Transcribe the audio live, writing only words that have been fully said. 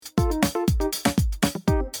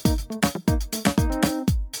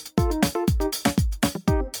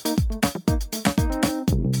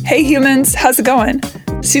Hey humans, how's it going?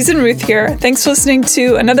 Susan Ruth here. Thanks for listening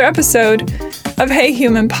to another episode of Hey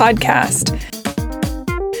Human Podcast.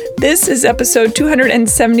 This is episode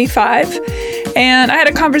 275, and I had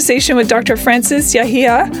a conversation with Dr. Frances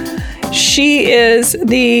Yahia. She is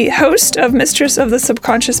the host of Mistress of the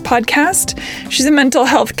Subconscious podcast. She's a mental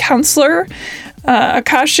health counselor,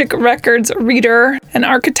 Akashic Records reader, an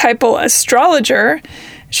archetypal astrologer.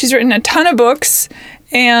 She's written a ton of books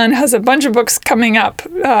and has a bunch of books coming up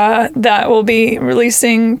that will be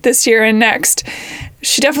releasing this year and next.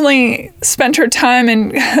 She definitely spent her time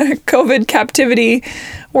in COVID captivity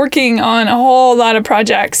working on a whole lot of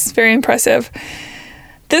projects. Very impressive.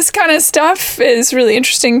 This kind of stuff is really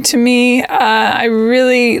interesting to me. I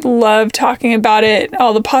really love talking about it,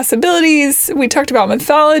 all the possibilities. We talked about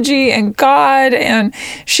mythology and God, and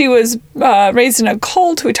she was raised in a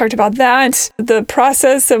cult. We talked about that, the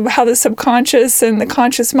process of how the subconscious and the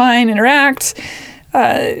conscious mind interact.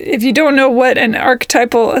 If you don't know what an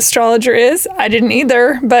archetypal astrologer is, I didn't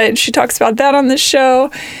either, but she talks about that on this show.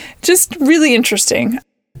 Just really interesting.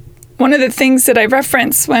 One of the things that I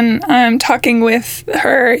reference when I'm talking with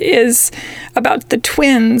her is about the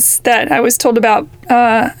twins that I was told about,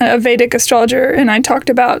 a Vedic astrologer, and I talked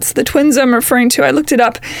about. So the twins I'm referring to, I looked it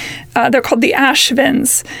up. They're called the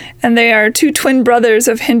Ashvins, and they are two twin brothers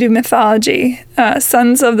of Hindu mythology,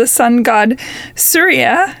 sons of the sun god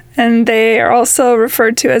Surya, and they are also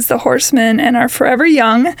referred to as the horsemen and are forever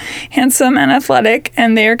young, handsome, and athletic,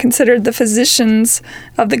 and they are considered the physicians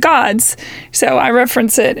of the gods. So I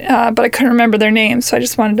reference it, but I couldn't remember their names, so I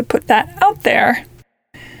just wanted to put that out there.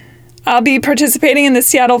 I'll be participating in the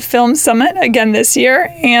Seattle Film Summit again this year,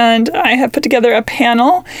 and I have put together a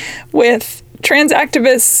panel with trans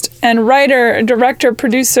activist and writer, director,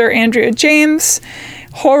 producer Andrea James,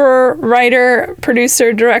 horror writer,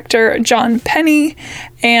 producer, director John Penny,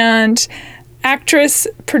 and actress,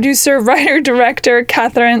 producer, writer, director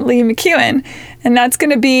Catherine Lee McEwen. And that's going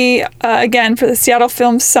to be, again, for the Seattle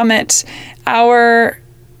Film Summit. Our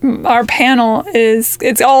panel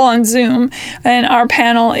it's all on Zoom, and our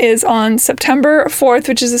panel is on September 4th,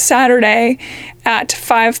 which is a Saturday at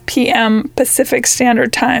 5 p.m. Pacific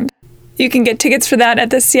Standard Time. You can get tickets for that at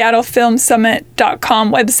the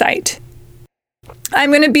seattlefilmsummit.com website. I'm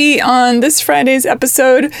going to be on this Friday's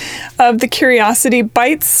episode of the Curiosity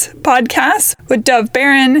Bites podcast with Dove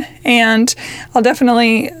Barron, and I'll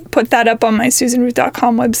definitely put that up on my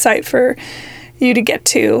SusanRuth.com website for you to get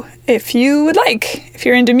to if you would like. If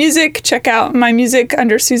you're into music, check out my music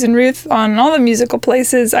under Susan Ruth on all the musical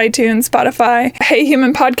places, iTunes, Spotify. Hey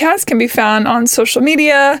Human Podcast can be found on social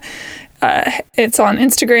media. It's on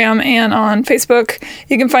Instagram and on Facebook.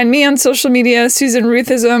 You can find me on social media, Susan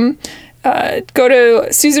Ruthism. Go to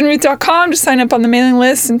SusanRuth.com to sign up on the mailing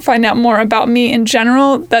list and find out more about me in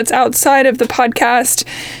general. That's outside of the podcast.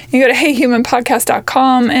 You go to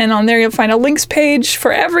HeyHumanPodcast.com, and on there you'll find a links page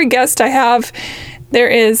for every guest I have. There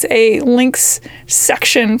is a links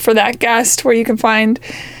section for that guest where you can find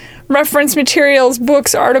reference materials,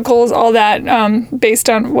 books, articles, all that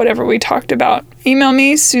based on whatever we talked about. Email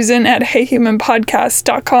me,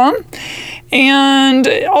 Susan@HeyHumanPodcast.com. And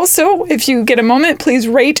also, if you get a moment, please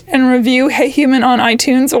rate and review Hey Human on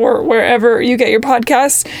iTunes or wherever you get your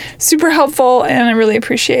podcasts. Super helpful, and I really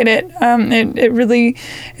appreciate it.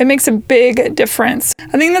 It makes a big difference.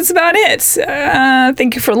 I think that's about it.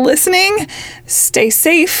 Thank you for listening. Stay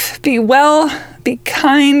safe, be well, be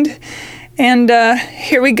kind, and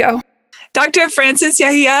here we go. Dr. Frances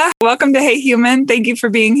Yahia, welcome to Hey Human. Thank you for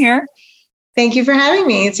being here. Thank you for having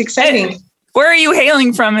me. It's exciting. Where are you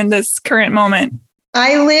hailing from in this current moment?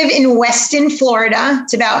 I live in Weston, Florida.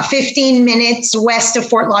 It's about 15 minutes west of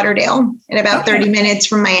Fort Lauderdale and about 30 minutes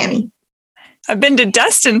from Miami. I've been to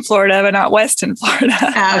Destin, Florida, but not Weston, Florida.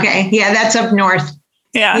 Okay. Yeah, that's up north.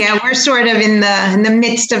 Yeah, we're sort of in the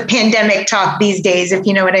midst of pandemic talk these days, if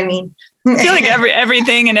you know what I mean. I feel like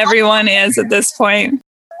everything and everyone is at this point.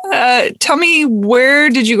 Tell me, where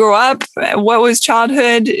did you grow up? What was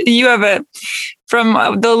childhood? You have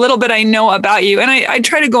from the little bit I know about you, and I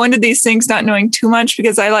try to go into these things not knowing too much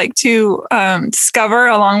because I like to discover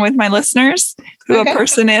along with my listeners who a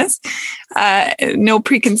person is. No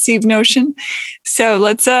preconceived notion. So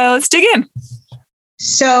let's dig in.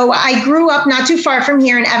 So I grew up not too far from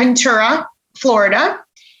here in Aventura, Florida,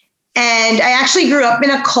 and I actually grew up in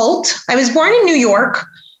a cult. I was born in New York.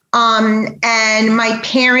 And my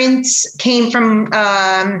parents came from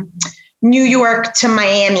New York to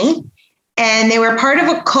Miami, and they were part of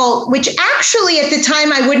a cult, which actually at the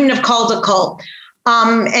time I wouldn't have called a cult.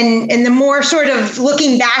 And the more sort of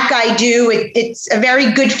looking back I do, it's a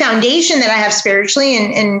very good foundation that I have spiritually,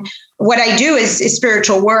 and what I do is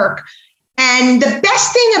spiritual work. And the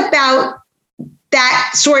best thing about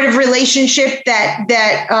that sort of relationship that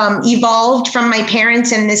evolved from my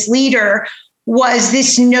parents and this leader was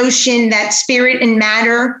this notion that spirit and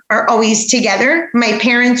matter are always together. My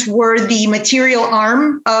parents were the material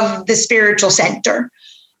arm of the spiritual center.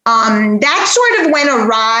 That sort of went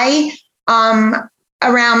awry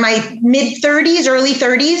around my mid-30s, early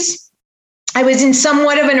 30s. I was in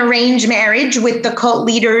somewhat of an arranged marriage with the cult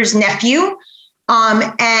leader's nephew.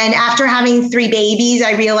 And after having 3 babies,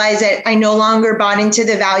 I realized that I no longer bought into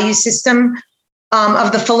the value system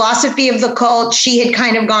of the philosophy of the cult. She had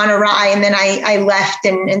kind of gone awry, and then I left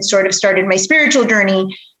and sort of started my spiritual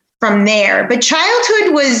journey from there. But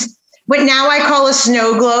childhood was what now I call a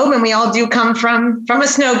snow globe, and we all do come from a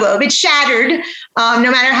snow globe. It's shattered,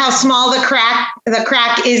 no matter how small the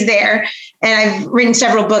crack is there. And I've written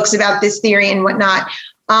several books about this theory and whatnot.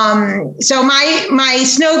 So my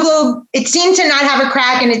snow globe, it seemed to not have a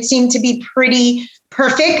crack, and it seemed to be pretty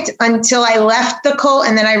perfect until I left the cult,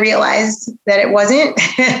 and then I realized that it wasn't.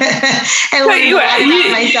 And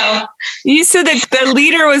myself. You said that the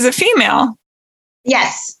leader was a female.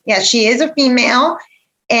 Yes, she is a female,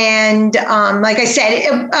 and like I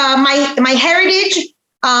said, my heritage,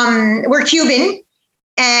 we're Cuban,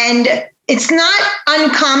 and it's not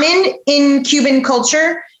uncommon in Cuban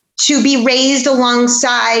culture to be raised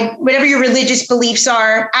alongside whatever your religious beliefs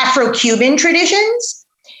are, Afro-Cuban traditions.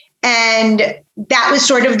 And that was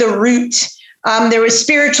sort of the root. There was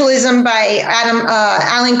spiritualism by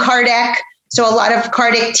Allan Kardec. So a lot of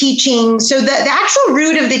Kardec teachings. So the actual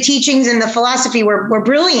root of the teachings and the philosophy were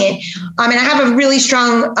brilliant. And I have a really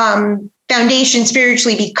strong foundation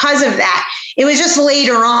spiritually because of that. It was just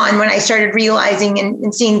later on when I started realizing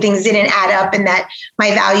and seeing things didn't add up, and that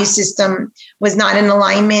my value system was not in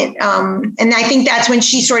alignment. And I think that's when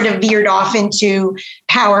she sort of veered off into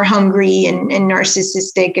power hungry and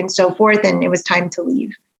narcissistic and so forth. And it was time to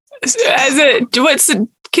leave.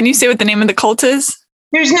 Can you say what the name of the cult is?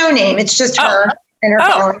 There's no name. It's just her and her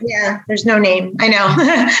following. Yeah, there's no name. I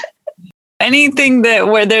know. Anything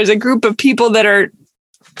where there's a group of people that are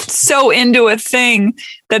so into a thing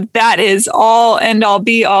that is all end all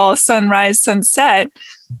be all, sunrise, sunset.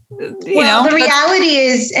 The reality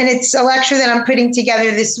is, and it's a lecture that I'm putting together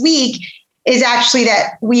this week, is actually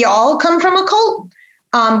that we all come from a cult.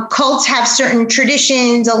 Cults have certain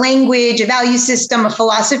traditions, a language, a value system, a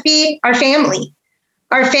philosophy. Our family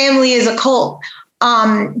is a cult.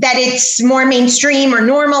 That it's more mainstream or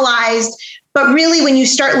normalized. But really, when you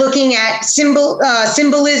start looking at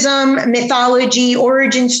symbolism, mythology,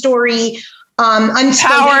 origin story,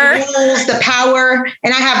 unspoken rules, the power,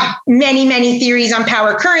 and I have many, many theories on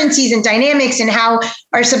power currencies and dynamics and how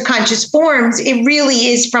our subconscious forms, it really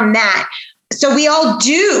is from that. So we all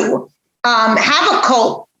do have a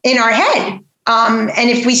cult in our head. And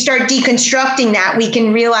if we start deconstructing that, we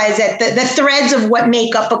can realize that the threads of what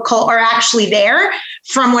make up a cult are actually there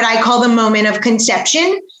from what I call the moment of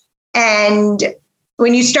conception. And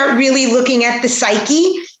when you start really looking at the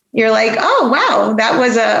psyche, you're like, oh, wow, that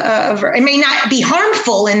was it may not be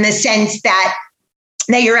harmful in the sense that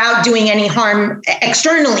you're out doing any harm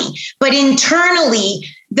externally, but internally,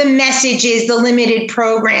 the message is the limited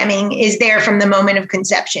programming is there from the moment of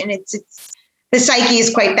conception. It's the psyche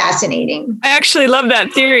is quite fascinating. I actually love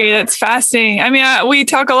that theory. That's fascinating. I mean, we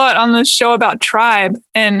talk a lot on the show about tribe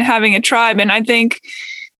and having a tribe. And I think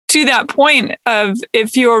to that point of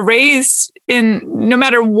if you're raised in, no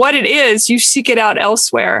matter what it is, you seek it out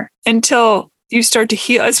elsewhere until you start to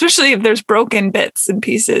heal, especially if there's broken bits and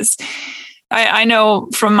pieces. I know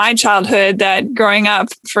from my childhood that growing up,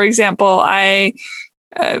 for example, I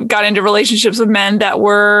got into relationships with men that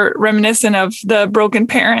were reminiscent of the broken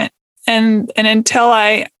parent. And until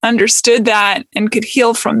I understood that and could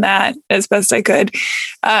heal from that as best I could,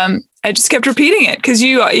 I just kept repeating it because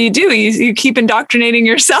you keep indoctrinating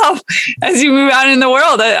yourself as you move out in the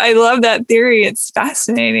world. I love that theory. It's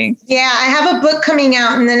fascinating. Yeah, I have a book coming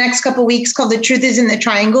out in the next couple of weeks called The Truth is in the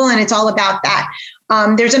Triangle, and it's all about that.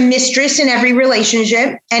 There's a mistress in every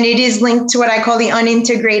relationship, and it is linked to what I call the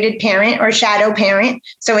unintegrated parent or shadow parent.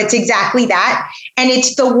 So it's exactly that. And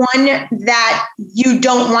it's the one that you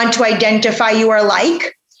don't want to identify you are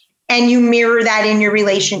like, and you mirror that in your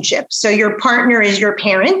relationship. So your partner is your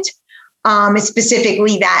parent,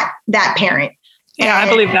 specifically that parent. Yeah, I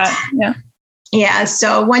believe that. Yeah. Yeah.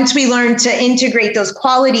 So once we learn to integrate those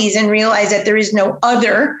qualities and realize that there is no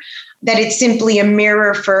other, that it's simply a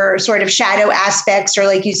mirror for sort of shadow aspects, or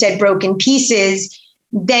like you said, broken pieces,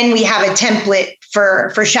 then we have a template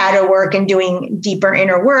for shadow work and doing deeper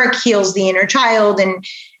inner work, heals the inner child and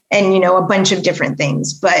a bunch of different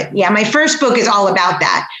things. But yeah, my first book is all about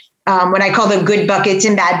that. What I call the good buckets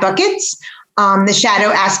and bad buckets. the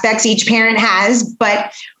shadow aspects each parent has,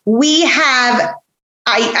 but we have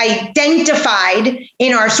identified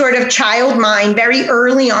in our sort of child mind very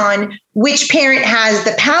early on which parent has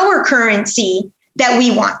the power currency that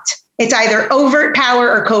we want. It's either overt power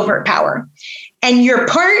or covert power. And your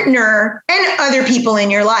partner and other people in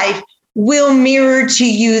your life will mirror to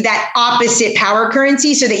you that opposite power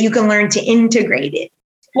currency so that you can learn to integrate it.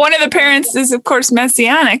 One of the parents is, of course,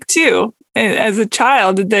 messianic too, as a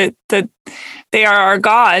child, that they are our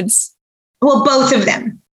gods. Well, both of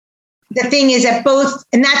them. The thing is that both,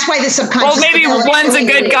 and that's why the subconscious. Well, maybe one's a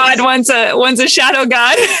good god, one's a shadow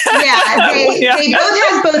god. They both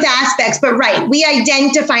have both aspects, but right, we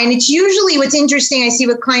identify, and it's usually what's interesting I see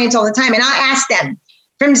with clients all the time, and I'll ask them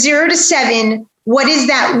from 0 to 7, what is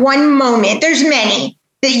that one moment? There's many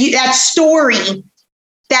that story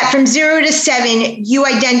that from 0 to 7 you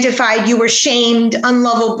identified you were shamed,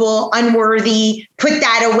 unlovable, unworthy, put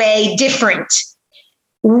that away, different.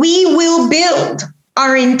 We will build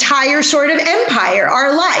our entire sort of empire,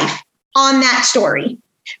 our life on that story.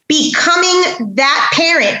 Becoming that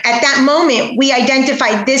parent at that moment, we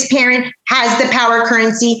identified this parent has the power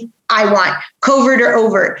currency I want, covert or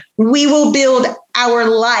overt. We will build our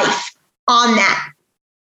life on that.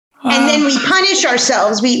 Wow. And then we punish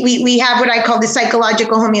ourselves. We have what I call the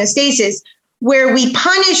psychological homeostasis, where we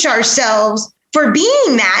punish ourselves for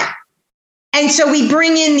being that. And so we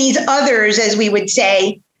bring in these others, as we would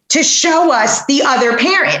say, to show us the other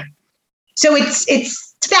parent. So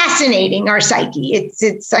it's fascinating, our psyche.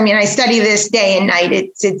 It's I mean, I study this day and night.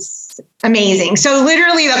 It's amazing. So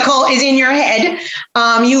literally the cult is in your head.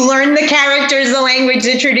 You learn the characters, the language,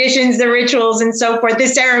 the traditions, the rituals, and so forth, the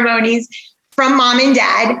ceremonies from mom and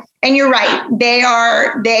dad. And you're right. They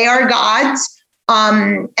are gods.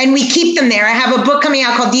 And we keep them there. I have a book coming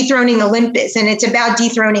out called Dethroning Olympus, and it's about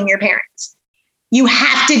dethroning your parents. You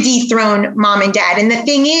have to dethrone mom and dad. And the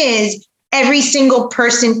thing is, every single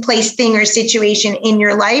person, place, thing, or situation in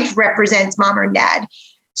your life represents mom or dad.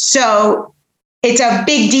 So it's a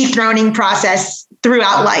big dethroning process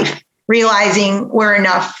throughout life, realizing we're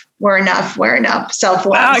enough, self-love.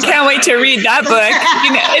 Wow, I can't wait to read that book.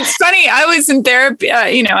 It's funny. I was in therapy,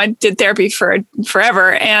 I did therapy for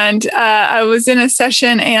forever. And I was in a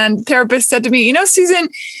session and the therapist said to me, Susan,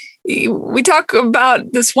 we talk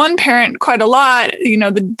about this one parent quite a lot,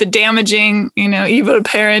 the damaging, evil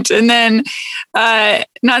parent. And then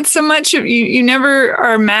not so much, you never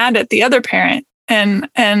are mad at the other parent. And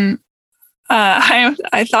I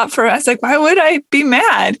thought I was like, why would I be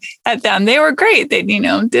mad at them? They were great. They,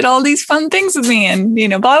 did all these fun things with me and,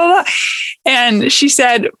 blah, blah, blah. And she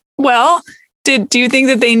said, well, do you think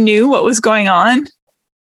that they knew what was going on?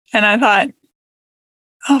 And I thought,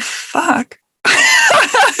 oh, fuck.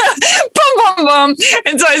 Boom, boom, boom.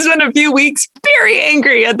 And so I spent a few weeks very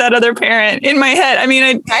angry at that other parent in my head. I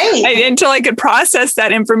mean, until I could process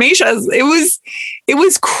that information, it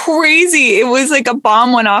was crazy. It was like a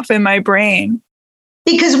bomb went off in my brain.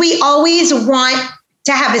 Because we always want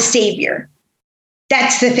to have a savior.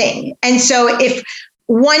 That's the thing. And so if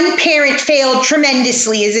one parent failed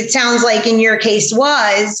tremendously, as it sounds like in your case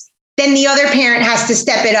was, then the other parent has to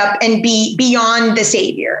step it up and be beyond the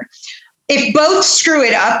savior. If both screw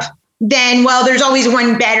it up, then, well, there's always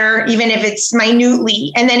one better, even if it's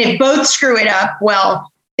minutely. And then if both screw it up, well,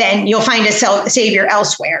 then you'll find a savior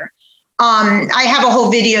elsewhere. I have a whole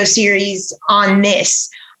video series on this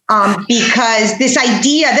because this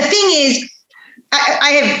idea, the thing is,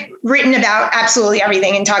 I have written about absolutely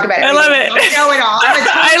everything and talk about it. I love it. I know it all.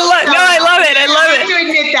 I love it. I have to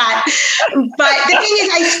admit that. But the thing is,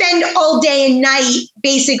 I spend all day and night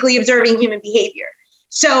basically observing human behavior.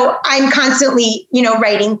 So I'm constantly,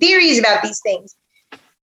 writing theories about these things.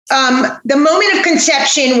 The moment of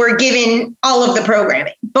conception, we're given all of the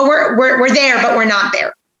programming, but we're there, but we're not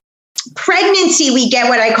there. Pregnancy, we get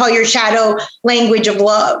what I call your shadow language of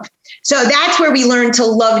love. So that's where we learn to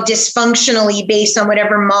love dysfunctionally based on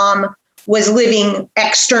whatever mom was living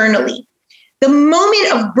externally. The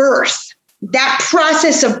moment of birth, that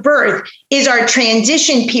process of birth is our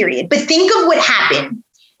transition period. But think of what happened.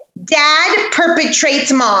 Dad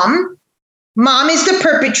perpetrates mom. Mom is the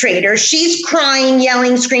perpetrator. She's crying,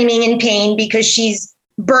 yelling, screaming in pain because she's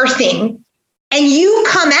birthing. And you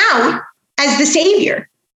come out as the savior.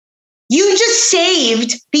 You just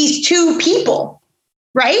saved these two people,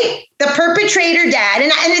 right? The perpetrator, dad,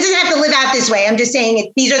 and it doesn't have to live out this way. I'm just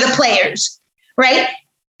saying these are the players, right?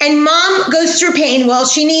 And mom goes through pain. Well,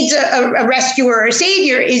 she needs a rescuer or a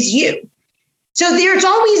savior is you. So there's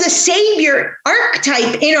always a savior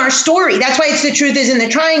archetype in our story. That's why it's the truth is in the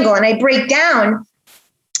triangle. And I break down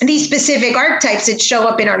these specific archetypes that show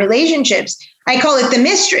up in our relationships. I call it the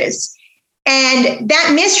mistress. And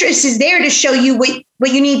that mistress is there to show you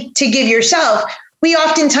what you need to give yourself. We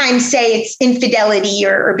oftentimes say it's infidelity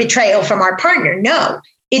or betrayal from our partner. No,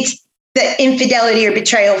 it's the infidelity or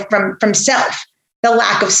betrayal from self, the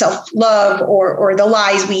lack of self-love or the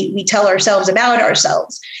lies we tell ourselves about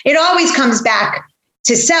ourselves. It always comes back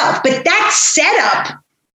to self. But that setup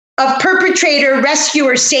of perpetrator,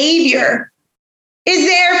 rescuer, savior is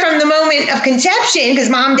there from the moment of conception because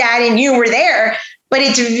mom, dad, and you were there. But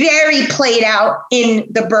it's very played out in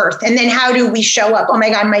the birth. And then how do we show up? Oh my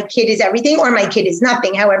God, my kid is everything or my kid is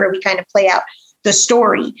nothing. However, we kind of play out the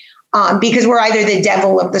story because we're either the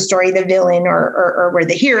devil of the story, the villain, or we're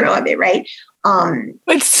the hero of it, right?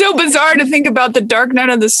 It's so bizarre to think about the dark night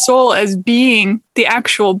of the soul as being the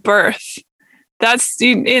actual birth. That's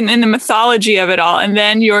in the mythology of it all. And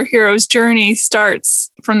then your hero's journey starts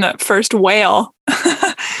from the first whale.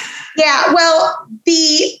 Yeah, well,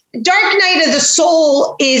 the dark night of the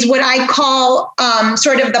soul is what I call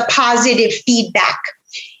sort of the positive feedback.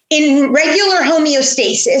 In regular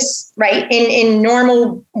homeostasis, right, in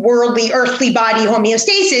normal worldly, earthly body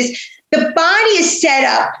homeostasis, the body is set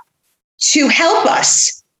up to help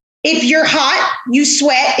us. If you're hot, you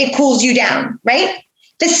sweat, it cools you down, right?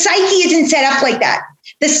 The psyche isn't set up like that.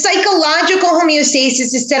 The psychological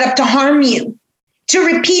homeostasis is set up to harm you, to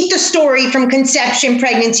repeat the story from conception,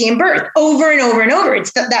 pregnancy, and birth over and over and over.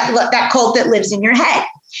 It's that cult that lives in your head.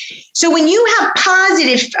 So when you have a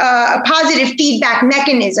positive feedback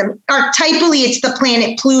mechanism, archetypally, it's the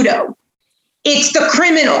planet Pluto. It's the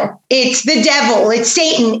criminal. It's the devil. It's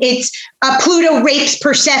Satan. It's Pluto rapes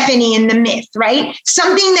Persephone in the myth, right?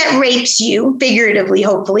 Something that rapes you, figuratively,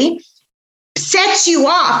 hopefully, sets you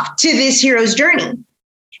off to this hero's journey.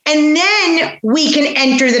 And then we can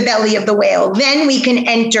enter the belly of the whale. Then we can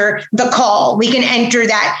enter the call. We can enter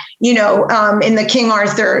that, in the King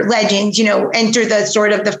Arthur legends, enter the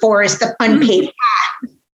sort of the forest, the unpaved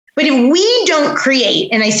path. But if we don't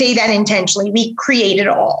create, and I say that intentionally, we create it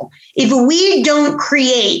all. If we don't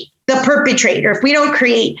create the perpetrator, if we don't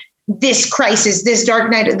create this crisis, this dark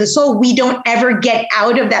night of the soul, we don't ever get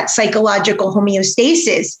out of that psychological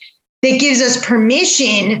homeostasis that gives us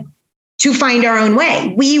permission to find our own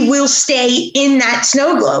way. We will stay in that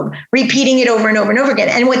snow globe, repeating it over and over and over again.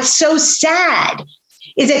 And what's so sad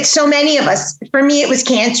is that so many of us, for me, it was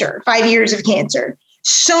cancer, 5 years of cancer.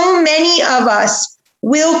 So many of us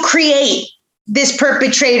will create this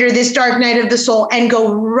perpetrator, this dark night of the soul, and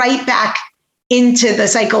go right back into the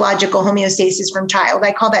psychological homeostasis from child.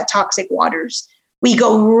 I call that toxic waters. We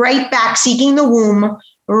go right back seeking the womb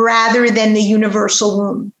rather than the universal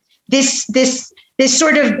womb. This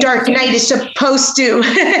sort of dark night is supposed to,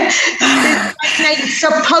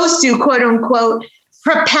 quote unquote,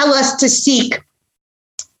 propel us to seek,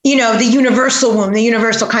 the universal womb, the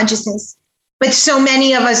universal consciousness. But so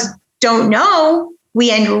many of us don't know. We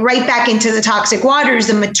end right back into the toxic waters,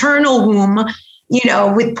 the maternal womb,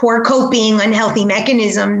 with poor coping, unhealthy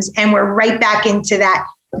mechanisms, and we're right back into that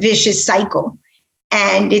vicious cycle.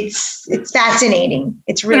 And it's fascinating.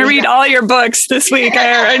 It's really. I'm going to read all your books this week.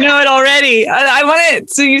 I know it already. I want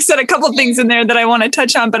to. So you said a couple of things in there that I want to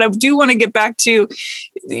touch on, but I do want to get back to.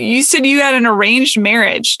 You said you had an arranged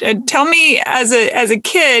marriage. Tell me, as a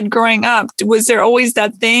kid growing up, was there always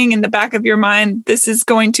that thing in the back of your mind? This is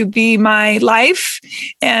going to be my life,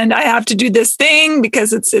 and I have to do this thing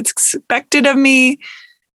because it's expected of me.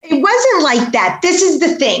 It wasn't like that. This is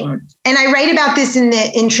the thing. And I write about this in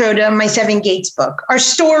the intro to my Seven Gates book. Our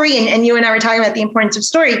story, and you and I were talking about the importance of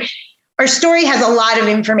story. Our story has a lot of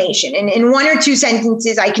information. And in one or two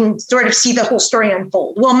sentences, I can sort of see the whole story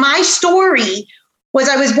unfold. Well, my story was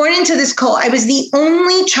I was born into this cult. I was the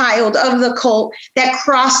only child of the cult that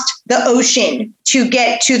crossed the ocean to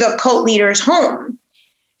get to the cult leader's home.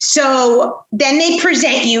 So then they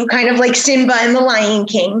present you kind of like Simba and the Lion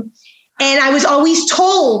King. And I was always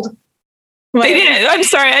told. They didn't. I'm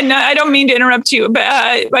sorry. I don't mean to interrupt you, but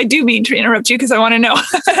I do mean to interrupt you because I want to know.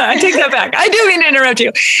 I take that back. I do mean to interrupt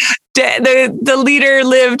you. The leader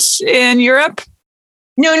lived in Europe?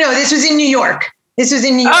 No, this was in New York. This was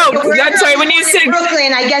in New York. Oh, I'm sorry. When you said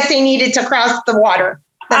Brooklyn, I guess they needed to cross the water.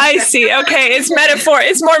 I see. Okay. It's metaphor.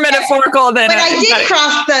 It's more metaphorical than. But I did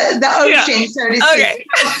cross the ocean, so to speak. Okay.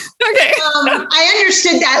 Okay. I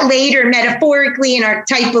understood that later, metaphorically and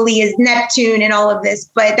archetypally, as Neptune and all of this,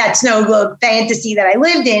 but that snow globe fantasy that I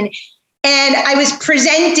lived in. And I was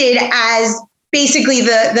presented as basically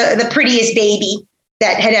the prettiest baby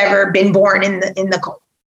that had ever been born in the cult.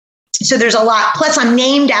 So there's a lot. Plus, I'm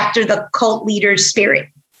named after the cult leader's spirit.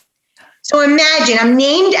 So imagine I'm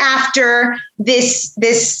named after this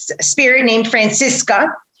spirit named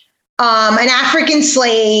Francisca, an African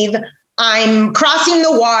slave I'm crossing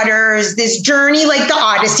the waters, this journey like the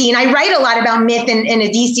Odyssey. And I write a lot about myth and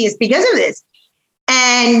Odysseus because of this.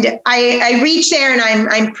 And I reach there and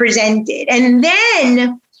I'm presented. And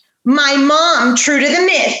then my mom, true to the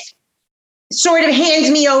myth, sort of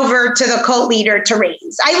hands me over to the cult leader to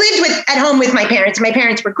raise. I lived at home with my parents. My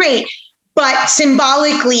parents were great. But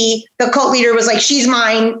symbolically, the cult leader was like, she's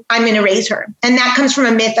mine. I'm going to raise her. And that comes from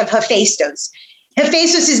a myth of Hephaestus.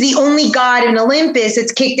 Hephaestus is the only god in Olympus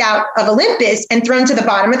that's kicked out of Olympus and thrown to the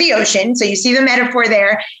bottom of the ocean. So you see the metaphor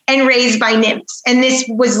there, and raised by nymphs. And this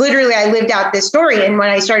was literally, I lived out this story and when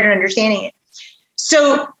I started understanding it.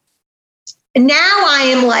 So now I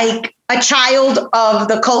am like a child of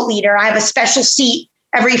the cult leader. I have a special seat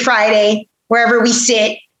every Friday, wherever we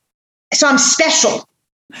sit. So I'm special.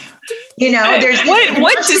 You know, there's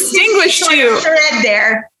what distinguished you thread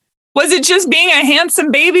there. Was it just being a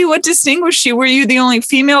handsome baby? What distinguished you? Were you the only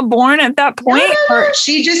female born at that point? No,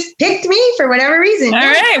 she just picked me for whatever reason. All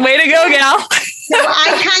right, way to go, gal. So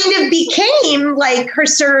I kind of became like her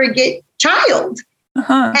surrogate child.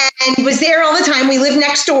 And was there all the time. We lived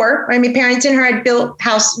next door. Right? My parents and her had built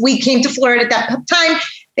house. We came to Florida at that time.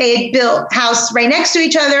 They had built house right next to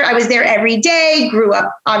each other. I was there every day, grew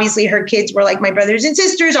up. Obviously, her kids were like my brothers and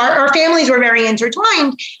sisters. Our families were very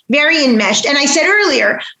intertwined, very enmeshed. And I said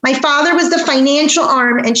earlier, my father was the financial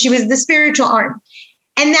arm and she was the spiritual arm.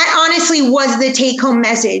 And that honestly was the take-home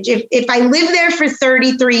message. If I lived there for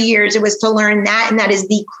 33 years, it was to learn that. And that is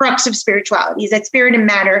the crux of spirituality, is that spirit and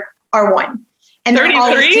matter are one. And 33? They're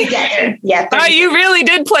always together. Yeah. Oh, you really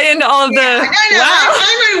did play into all of the. No. Wow.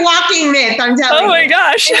 I'm a walking myth. I'm telling you. Oh my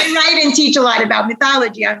gosh. And I write and teach a lot about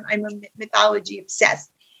mythology. I'm a mythology obsessed.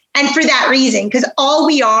 And for that reason, because all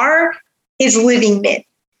we are is living myth.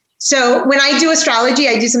 So when I do astrology,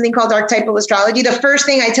 I do something called archetypal astrology. The first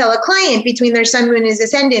thing I tell a client between their sun, moon, and his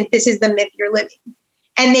ascendant, this is the myth you're living.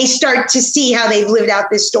 And they start to see how they've lived out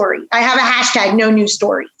this story. I have a hashtag, no new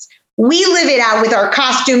stories. We live it out with our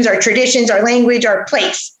costumes, our traditions, our language, our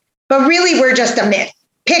place. But really, we're just a myth.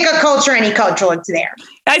 Pick a culture, any culture, it's there.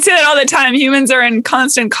 I say that all the time. Humans are in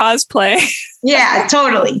constant cosplay. Yeah,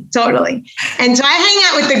 totally. And so I hang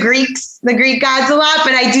out with the Greek gods a lot,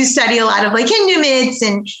 but I do study a lot of like Hindu myths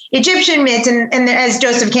and Egyptian myths. And as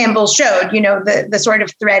Joseph Campbell showed, you know, the sort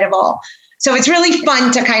of thread of all. So it's really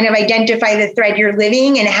fun to kind of identify the thread you're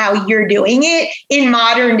living and how you're doing it in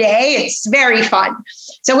modern day. It's very fun.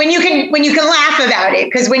 So when you can laugh about it,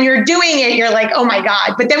 because when you're doing it, you're like, oh my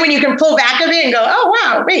God. But then when you can pull back of it and go, oh,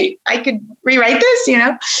 wow, wait, I could rewrite this, you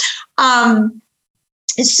know?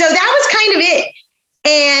 So that was kind of it.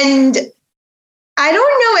 And I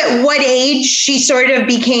don't know at what age she sort of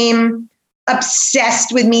became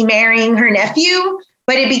obsessed with me marrying her nephew,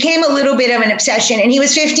 but it became a little bit of an obsession. And he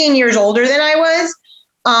was 15 years older than I was.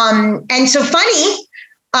 And so funny,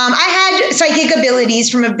 I had psychic abilities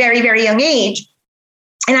from a very, very young age.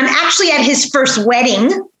 And I'm actually at his first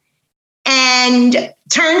wedding and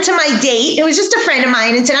turned to my date. It was just a friend of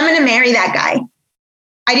mine and said, I'm going to marry that guy.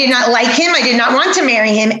 I did not like him. I did not want to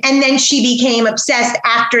marry him. And then she became obsessed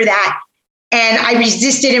after that. And I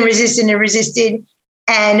resisted.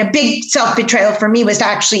 And a big self-betrayal for me was to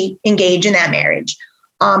actually engage in that marriage.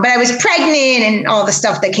 But I was pregnant and all the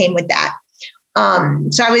stuff that came with that.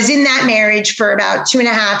 So I was in that marriage for about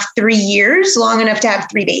 2.5, 3 years, long enough to have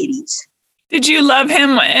 3 babies. Did you love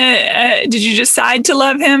him? Did you decide to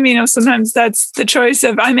love him? You know, sometimes that's the choice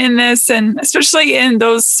of I'm in this, and especially in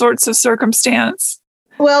those sorts of circumstance.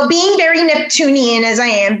 Well, being very Neptunian as I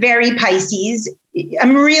am, very Pisces,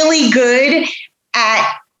 I'm really good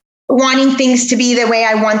at wanting things to be the way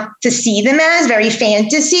I want to see them as, very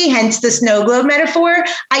fantasy, hence the snow globe metaphor.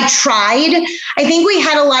 I tried. I think we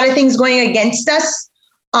had a lot of things going against us.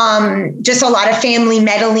 Just a lot of family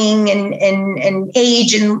meddling and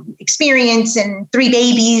age and experience and 3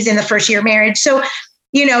 babies in the first year of marriage. So,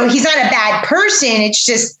 you know, he's not a bad person. It's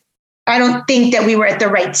just, I don't think that we were at the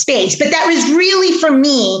right space. But that was really, for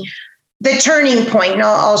me, the turning point. And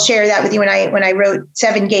I'll share that with you when I wrote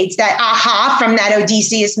Seven Gates, that aha from that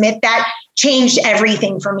Odysseus myth, that changed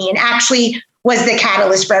everything for me and actually was the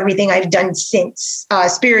catalyst for everything I've done since,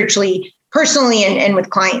 spiritually, personally, and with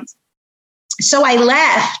clients. So I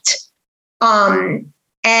left, and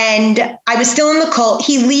I was still in the cult.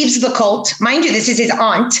 He leaves the cult. Mind you, this is his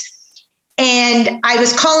aunt. And I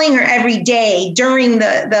was calling her every day during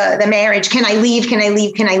the marriage. Can I leave? Can I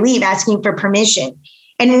leave? Can I leave? Asking for permission.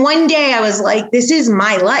 And one day I was like, this is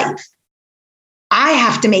my life. I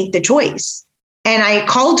have to make the choice. And I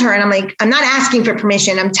called her and I'm like, I'm not asking for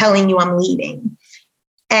permission. I'm telling you I'm leaving.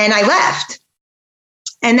 And I left.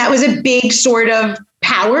 And that was a big sort of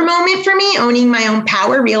power moment for me, owning my own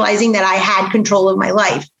power, realizing that I had control of my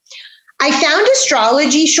life. I found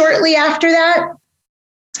astrology shortly after that.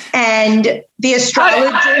 And the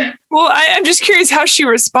astrologer. I'm just curious how she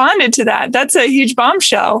responded to that. That's a huge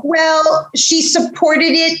bombshell. Well, she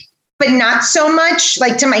supported it, but not so much.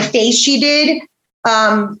 Like to my face, she did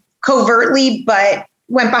covertly, but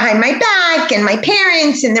went behind my back and my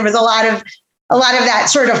parents. And there was a lot of that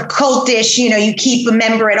sort of cultish, you keep a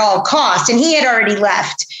member at all costs. And he had already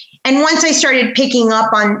left. And once I started picking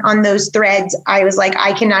up on those threads, I was like,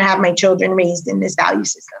 I cannot have my children raised in this value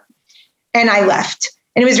system. And I left.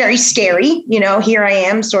 And it was very scary. Here I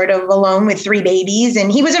am sort of alone with 3 babies.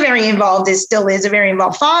 And he was still is a very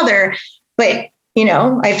involved father. But,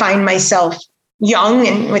 I find myself young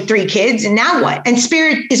and with 3 kids. And now what? And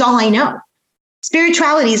spirit is all I know.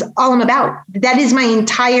 Spirituality is all I'm about. That is my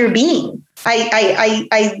entire being.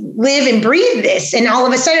 I live and breathe this. And all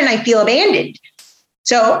of a sudden I feel abandoned.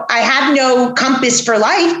 So I have no compass for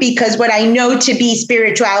life because what I know to be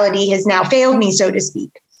spirituality has now failed me, so to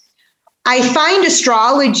speak. I find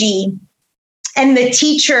astrology and the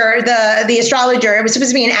teacher, the astrologer, it was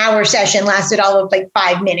supposed to be an hour session, lasted all of like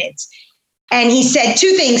 5 minutes. And he said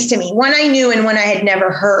 2 things to me. One I knew and one I had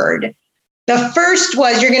never heard. The first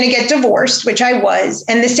was you're going to get divorced, which I was.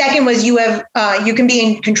 And the second was you can be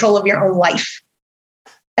in control of your own life.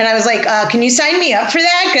 And I was like, can you sign me up for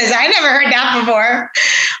that? Because I never heard that before.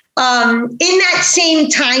 In that same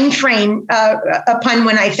time frame, upon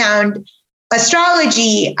when I found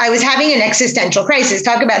astrology, I was having an existential crisis.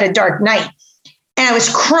 Talk about a dark night. And I was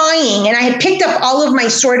crying and I had picked up all of my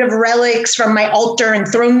sort of relics from my altar and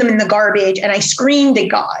thrown them in the garbage. And I screamed at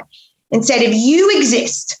God and said, if you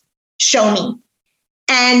exist, show me.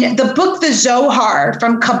 And the book, the Zohar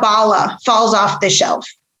from Kabbalah, falls off the shelf.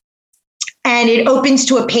 And it opens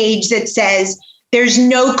to a page that says, there's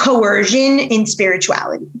no coercion in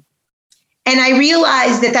spirituality. And I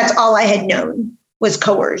realized that that's all I had known was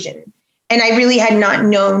coercion. And I really had not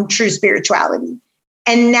known true spirituality.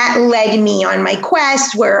 And that led me on my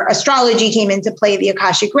quest where astrology came into play, the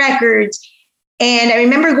Akashic Records. And I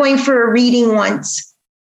remember going for a reading once,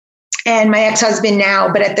 and my ex-husband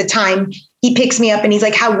now, but at the time, he picks me up and he's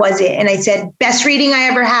like, how was it? And I said, best reading I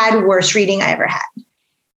ever had, worst reading I ever had.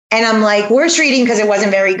 And I'm like, worst reading because it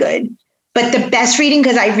wasn't very good, but the best reading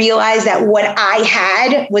because I realized that what I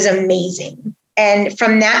had was amazing. And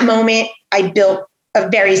from that moment, I built a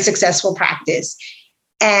very successful practice.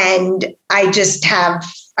 And I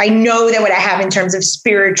know that what I have in terms of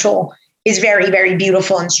spiritual is very, very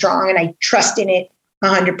beautiful and strong. And I trust in it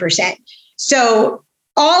 100%. So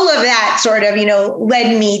all of that sort of,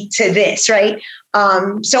 led me to this, right?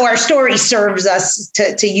 So our story serves us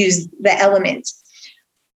to use the elements.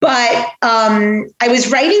 But I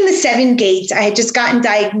was writing The 7 Gates. I had just gotten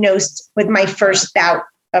diagnosed with my first bout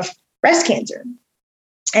of breast cancer.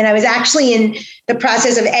 And I was actually in the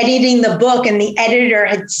process of editing the book, and the editor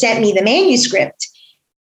had sent me the manuscript.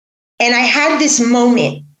 And I had this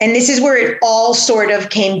moment, and this is where it all sort of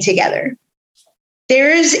came together.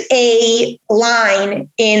 There's a line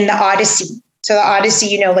in the Odyssey. So the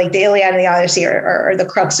Odyssey, like the Iliad and the Odyssey are the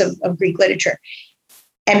crux of Greek literature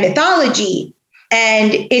and mythology.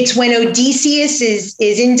 And it's when Odysseus is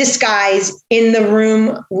in disguise in the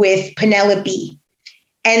room with Penelope.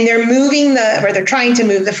 And they're trying to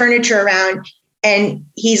move the furniture around. And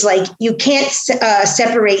he's like, you can't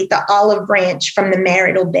separate the olive branch from the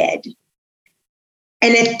marital bed.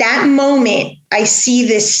 And at that moment, I see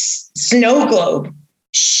this snow globe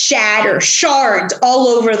shatter, shards all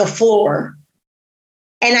over the floor.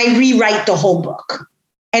 And I rewrite the whole book.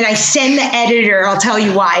 And I send the editor, I'll tell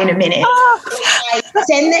you why in a minute. I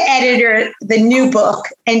send the editor the new book.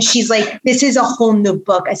 And she's like, this is a whole new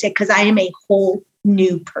book. I said, because I am a whole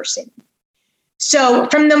new person. So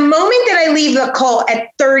from the moment that I leave the cult at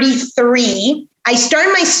 33, I start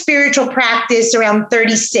my spiritual practice around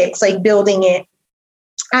 36, like building it.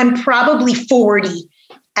 I'm probably 40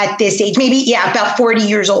 at this age, maybe, about 40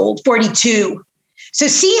 years old, 42. So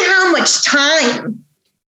see how much time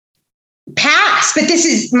passed, but this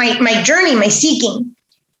is my journey, my seeking.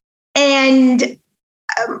 And the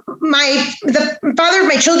father of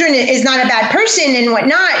my children is not a bad person and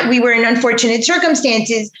whatnot. We were in unfortunate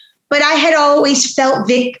circumstances, but I had always felt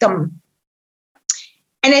victim.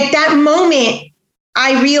 And at that moment,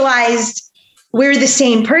 I realized we're the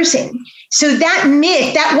same person. So that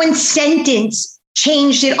myth, that one sentence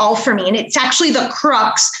changed it all for me. And it's actually the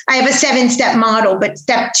crux. I have a 7-step model, but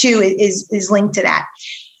step 2 is linked to that.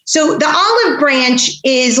 So the olive branch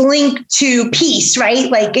is linked to peace,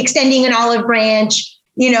 right? Like extending an olive branch,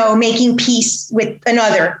 making peace with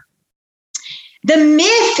another. The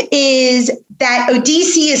myth is that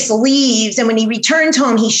Odysseus leaves, and when he returns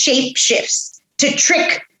home, he shape shifts to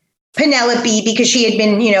trick Penelope because she had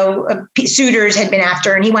been, suitors had been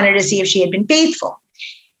after her, and he wanted to see if she had been faithful.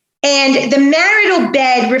 And the marital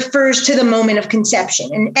bed refers to the moment of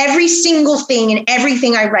conception. And every single thing and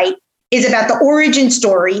everything I write is about the origin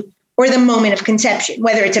story or the moment of conception,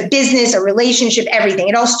 whether it's a business, a relationship, everything.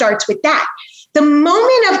 It all starts with that. The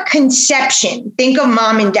moment of conception, think of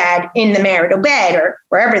mom and dad in the marital bed or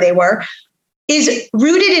wherever they were, is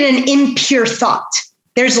rooted in an impure thought.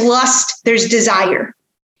 There's lust, there's desire.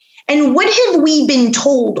 And what have we been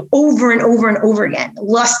told over and over and over again?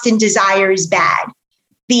 Lust and desire is bad.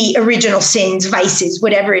 The original sins, vices,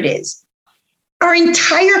 whatever it is. Our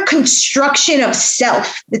entire construction of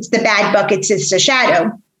self, it's the bad buckets, it's the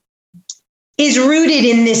shadow, is rooted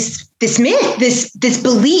in this myth, this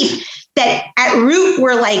belief that at root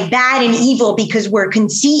we're like bad and evil because we're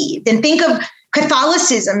conceived. And think of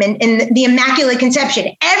Catholicism and the Immaculate Conception.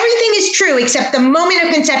 Everything is true except the moment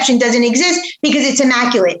of conception doesn't exist because it's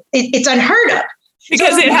immaculate. It's unheard of.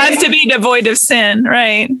 Because it has to be devoid of sin,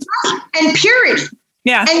 right? And purity.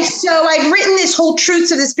 Yeah. And so I've written this whole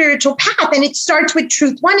Truths of the Spiritual Path, and it starts with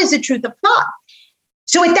truth one is the truth of thought.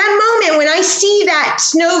 So at that moment, when I see that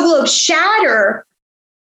snow globe shatter,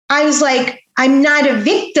 I was like, I'm not a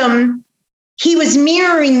victim. He was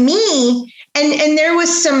mirroring me. And there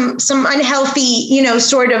was some unhealthy,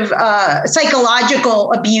 sort of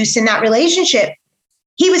psychological abuse in that relationship.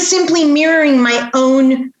 He was simply mirroring my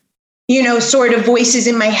own, sort of voices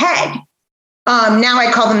in my head. Now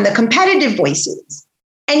I call them the competitive voices.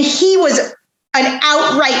 And he was an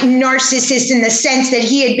outright narcissist in the sense that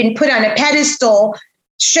he had been put on a pedestal,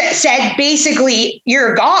 said basically,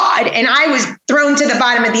 you're God. And I was thrown to the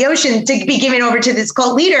bottom of the ocean to be given over to this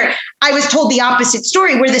cult leader. I was told the opposite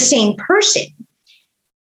story. We're the same person.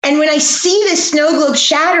 And when I see this snow globe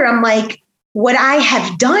shatter, I'm like, what I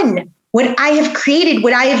have done, what I have created,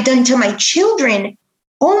 what I have done to my children.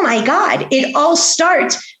 Oh my God, it all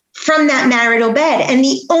starts from that marital bed. And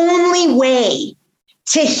the only way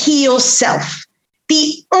to heal self,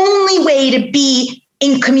 the only way to be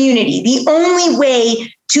in community, the only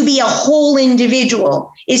way to be a whole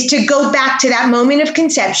individual is to go back to that moment of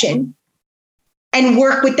conception and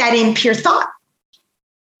work with that impure thought.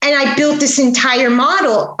 And I built this entire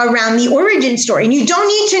model around the origin story. And you don't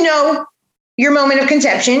need to know your moment of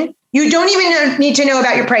conception. You don't even need to know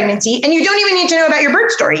about your pregnancy. And you don't even need to know about your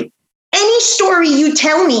birth story. Any story you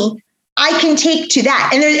tell me, I can take to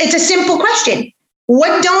that. And it's a simple question.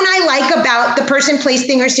 What don't I like about the person, place,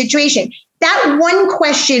 thing, or situation? That one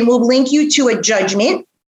question will link you to a judgment.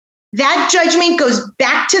 That judgment goes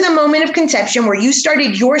back to the moment of conception where you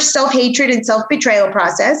started your self-hatred and self-betrayal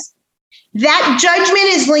process. That judgment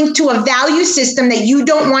is linked to a value system that you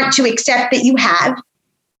don't want to accept that you have.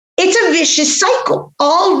 It's a vicious cycle,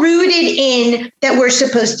 all rooted in that we're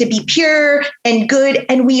supposed to be pure and good,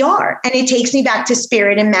 and we are. And it takes me back to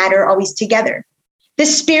spirit and matter always together. The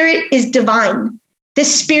spirit is divine. The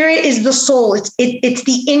spirit is the soul. It's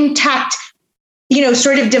the intact,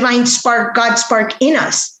 sort of divine spark, God spark in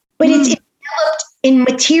us, but it's enveloped in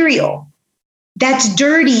material that's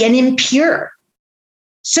dirty and impure.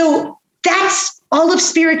 So that's all of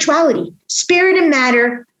spirituality. Spirit and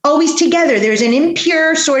matter always together. There's an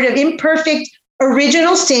impure, sort of imperfect,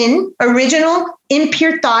 original sin, original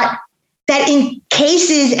impure thought that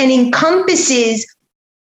encases and encompasses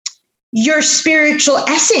your spiritual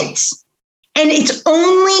essence. And it's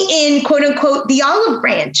only in, quote unquote, the olive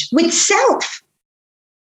branch with self.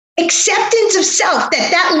 Acceptance of self,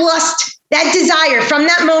 that lust, that desire from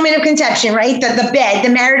that moment of conception, right? The bed, the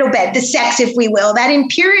marital bed, the sex, if we will, that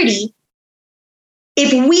impurity.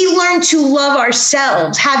 If we learn to love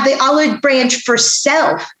ourselves, have the olive branch for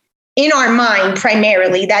self in our mind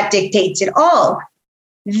primarily, that dictates it all,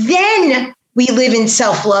 then we live in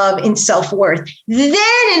self-love, in self-worth.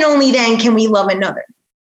 Then and only then can we love another.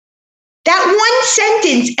 That one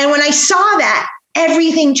sentence, and when I saw that,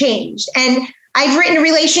 everything changed. And I've written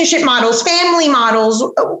relationship models, family models,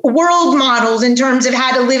 world models in terms of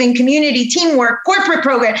how to live in community, teamwork, corporate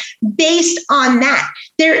program, based on that.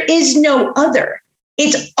 There is no other.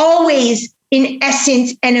 It's always, in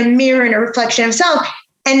essence, and a mirror and a reflection of self.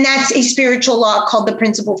 And that's a spiritual law called the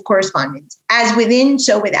principle of correspondence. As within,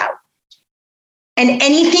 so without. And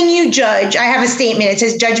anything you judge, I have a statement. It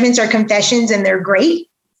says judgments are confessions, and they're great.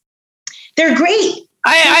 They're great.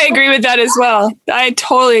 I agree with that as well. I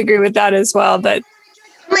totally agree with that as well. That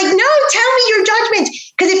I'm like, no, tell me your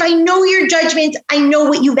judgments. Because if I know your judgments, I know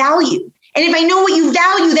what you value. And if I know what you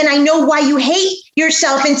value, then I know why you hate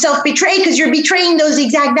yourself and self-betray, because you're betraying those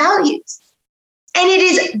exact values. And it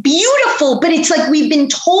is beautiful, but it's like we've been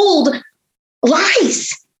told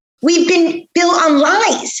lies. We've been built on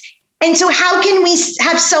lies. And so how can we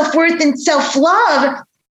have self-worth and self-love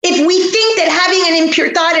if we think that having an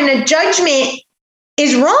impure thought and a judgment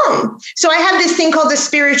is wrong? So I have this thing called the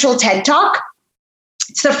spiritual TED Talk.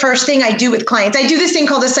 It's the first thing I do with clients. I do this thing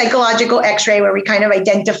called the psychological x-ray, where we kind of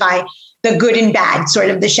identify the good and bad, sort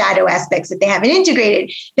of the shadow aspects that they haven't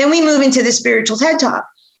integrated. Then we move into the spiritual TED Talk.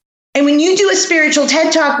 And when you do a spiritual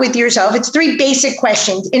TED Talk with yourself, it's 3 basic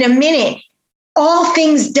questions. In a minute, all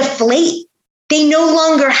things deflate. They no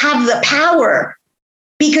longer have the power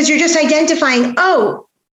because you're just identifying, oh,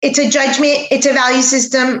 it's a judgment, it's a value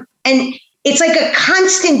system, and it's like a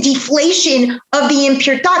constant deflation of the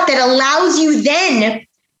impure thought that allows you then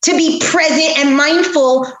to be present and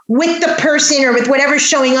mindful with the person or with whatever's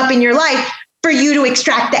showing up in your life for you to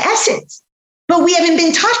extract the essence. But we haven't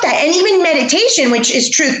been taught that. And even meditation, which is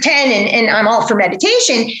Truth 10, and I'm all for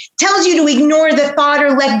meditation, tells you to ignore the thought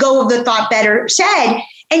or let go of the thought, better said.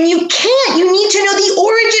 And you can't. You need to know the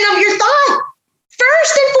origin of your thought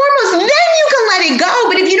first and foremost. Then you can let it go.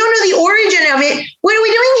 But if you don't know the origin of it, what are we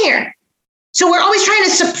doing here? So we're always trying to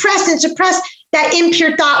suppress that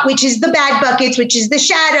impure thought, which is the bad buckets, which is the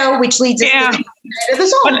shadow, which leads us to the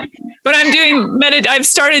soul. But I've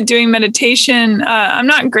started doing meditation. I'm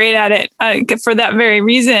not great at it for that very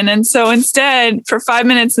reason. And so instead, for 5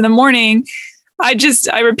 minutes in the morning, I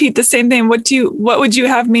repeat the same thing. What would you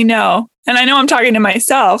have me know? And I know I'm talking to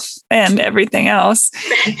myself and everything else.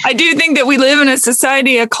 I do think that we live in a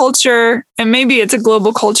society, a culture, and maybe it's a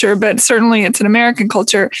global culture, but certainly it's an American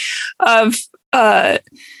culture of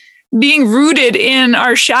being rooted in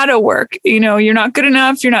our shadow work. You're not good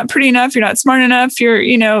enough. You're not pretty enough. You're not smart enough.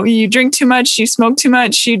 You drink too much. You smoke too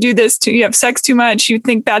much. You do this you have sex too much. You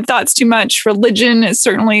think bad thoughts too much. Religion is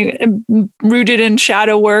certainly rooted in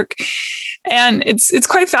shadow work. And it's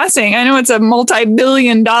quite fascinating. I know it's a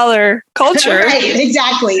multi-billion-dollar culture. Right,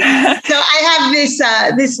 exactly. So I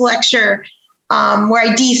have this lecture where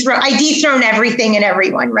I dethrone everything and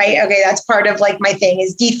everyone, right? Okay, that's part of like my thing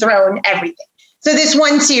is dethrone everything. So this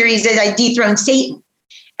one series is I dethrone Satan.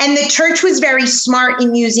 And the church was very smart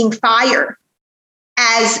in using fire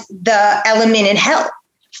as the element in hell.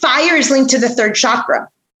 Fire is linked to the 3rd chakra.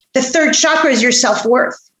 The 3rd chakra is your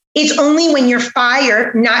self-worth. It's only when you're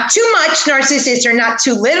fire, not too much narcissist or not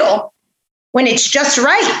too little, when it's just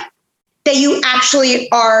right, that you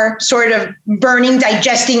actually are sort of burning,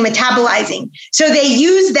 digesting, metabolizing. So they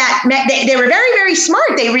use that. They were very, very smart.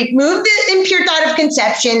 They removed the impure thought of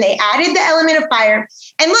conception. They added the element of fire.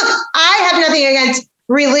 And look, I have nothing against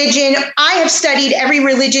religion. I have studied every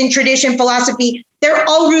religion, tradition, philosophy. They're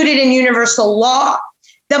all rooted in universal law.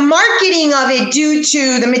 The marketing of it due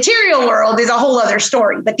to the material world is a whole other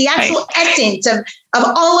story. But the actual essence of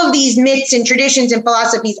all of these myths and traditions and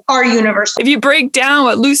philosophies are universal. If you break down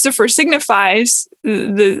what Lucifer signifies,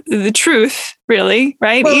 the truth, really,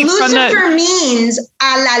 right? Well, Lucifer means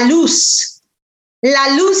a la luz.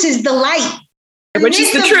 La luz is the light. Which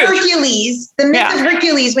is the truth. The myth of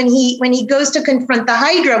Hercules, when he goes to confront the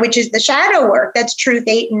Hydra, which is the shadow work, that's Truth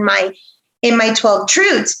 8 in my 12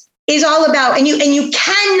 truths, is all about, and you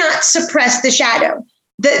cannot suppress the shadow.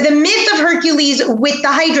 The myth of Hercules with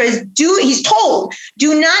the Hydra is he's told,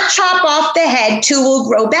 do not chop off the head, 2 will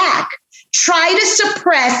grow back. Try to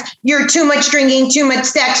suppress your too much drinking, too much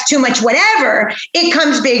sex, too much whatever. It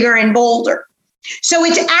comes bigger and bolder. So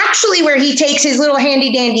it's actually where he takes his little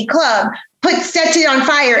handy dandy club, sets it on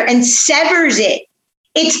fire and severs it.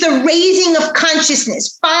 It's the raising of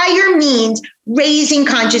consciousness. Fire means raising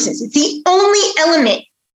consciousness. It's the only element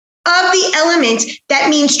of the elements that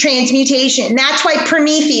means transmutation. That's why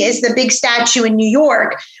Prometheus, the big statue in New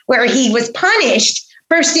York, where he was punished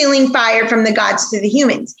for stealing fire from the gods to the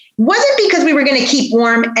humans, wasn't because we were going to keep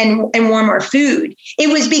warm and warm our food.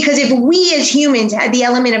 It was because if we as humans had the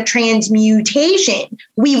element of transmutation,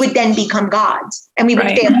 we would then become gods and we would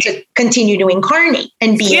be able to continue to incarnate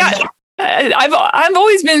and be. I've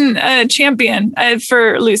always been a champion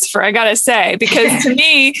for Lucifer, I gotta say, because to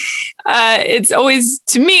me, it's always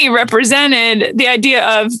represented the idea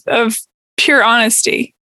of pure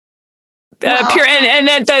honesty. Pure and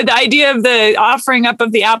the idea of the offering up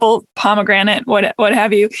of the apple, pomegranate, what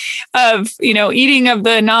have you, of eating of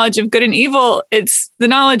the knowledge of good and evil. It's the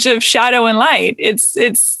knowledge of shadow and light. It's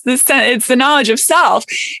the knowledge of self.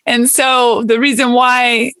 And so the reason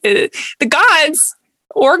why the gods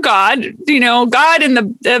or God, God in the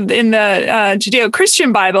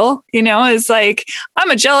Judeo-Christian Bible, is like,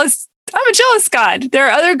 I'm a jealous God. There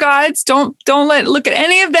are other gods. Don't look at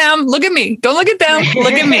any of them. Look at me. Don't look at them.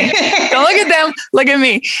 Look at me. Don't look at them. Look at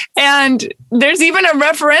me. And there's even a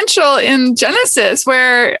referential in Genesis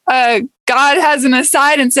where God has an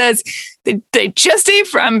aside and says, they just ate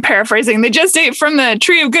from, I'm paraphrasing, they just ate from the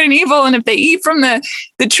tree of good and evil. And if they eat from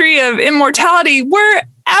the tree of immortality, we're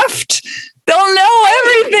effed. They'll know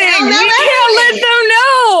everything. We can't let them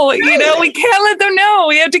know. You know, we can't let them know.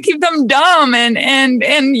 We have to keep them dumb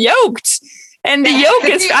and yoked. And the yoke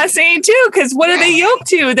is fascinating too, because what are they yoked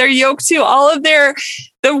to? They're yoked to all of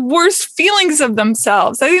the worst feelings of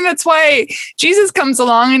themselves. I think that's why Jesus comes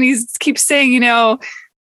along and he keeps saying, you know,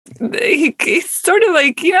 he's sort of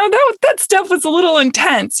like, you know, that stuff was a little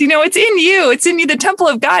intense. You know, it's in you. It's in you. The temple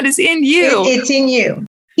of God is in you. It's in you.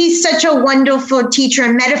 He's such a wonderful teacher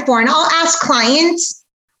and metaphor. And I'll ask clients,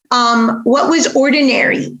 what was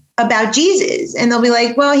ordinary about Jesus? And they'll be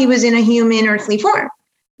like, well, he was in a human earthly form.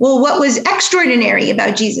 Well, what was extraordinary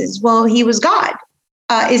about Jesus? Well, he was God.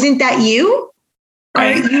 Isn't that you?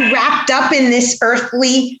 Are you wrapped up in this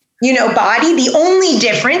earthly, you know, body? The only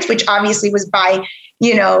difference, which obviously was by,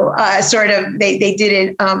 you know, sort of, they did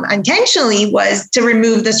it intentionally, was to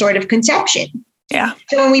remove the sort of conception. Yeah.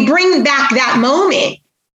 So when we bring back that moment,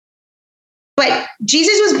 but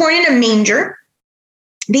Jesus was born in a manger.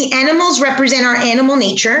 The animals represent our animal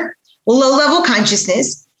nature, low-level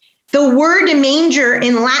consciousness. The word manger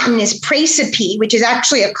in Latin is praecipe, which is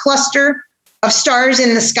actually a cluster of stars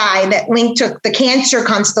in the sky that link to the Cancer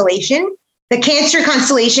constellation. The Cancer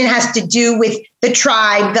constellation has to do with the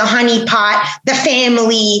tribe, the honeypot, the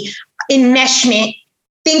family, enmeshment.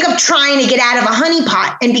 Think of trying to get out of a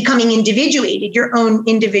honeypot and becoming individuated, your own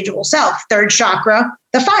individual self. Third chakra,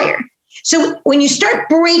 the fire. So when you start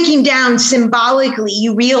breaking down symbolically,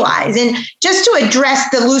 you realize, and just to address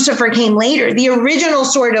the Lucifer came later, the original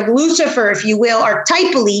sort of Lucifer, if you will,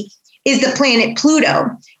 archetypally, is the planet Pluto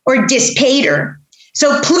or Dispater.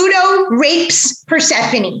 So Pluto rapes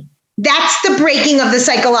Persephone. That's the breaking of the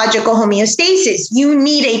psychological homeostasis. You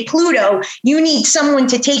need a Pluto. You need someone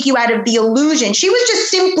to take you out of the illusion. She was just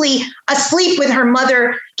simply asleep with her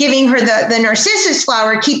mother, giving her the narcissus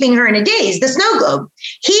flower, keeping her in a daze, the snow globe.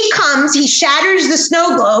 He comes, he shatters the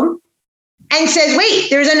snow globe and says, wait,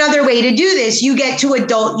 there's another way to do this. You get to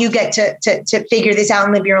adult, you get to figure this out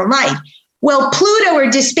and live your own life. Well, Pluto or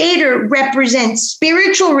Dispater represents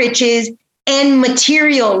spiritual riches and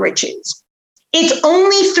material riches. It's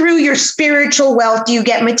only through your spiritual wealth do you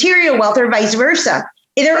get material wealth, or vice versa.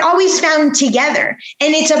 They're always found together.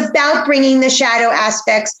 And it's about bringing the shadow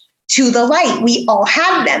aspects to the light. We all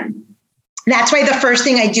have them. That's why the first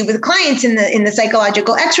thing I do with clients in the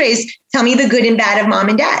psychological x-rays, tell me the good and bad of mom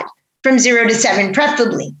and dad from 0 to 7,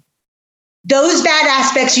 preferably. Those bad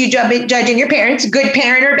aspects you judge in your parents, good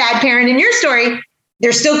parent or bad parent in your story,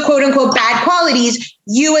 they're still quote unquote bad qualities.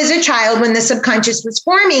 You as a child, when the subconscious was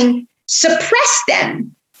forming, suppressed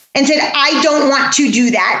them and said, I don't want to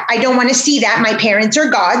do that. I don't want to see that. My parents are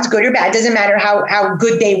gods, good or bad. Doesn't matter how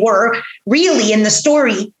good they were. Really, in the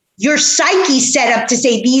story, your psyche set up to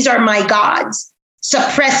say, these are my gods.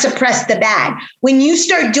 Suppress the bad. When you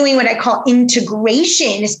start doing what I call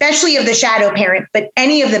integration, especially of the shadow parent, but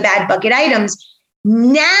any of the bad bucket items,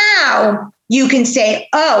 now you can say,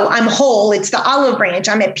 oh, I'm whole. It's the olive branch.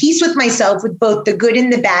 I'm at peace with myself with both the good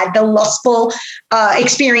and the bad, the lustful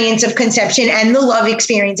experience of conception and the love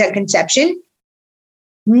experience at conception.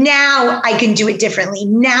 Now I can do it differently.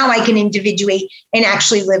 Now I can individuate and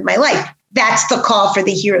actually live my life. That's the call for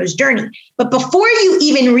the hero's journey. But before you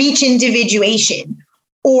even reach individuation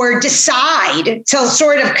or decide to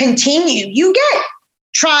sort of continue, you get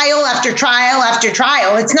trial after trial after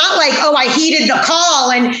trial. It's not like, oh, I heeded the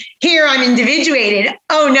call and here I'm individuated.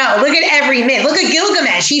 Oh no, look at every myth. Look at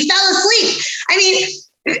Gilgamesh. He fell asleep. I mean,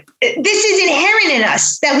 this is inherent in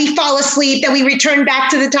us, that we fall asleep, that we return back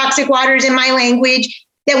to the toxic waters in my language,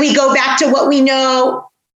 that we go back to what we know.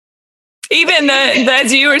 Even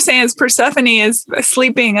as you were saying, as Persephone is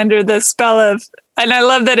sleeping under the spell of, and I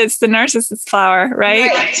love that it's the narcissus flower, right?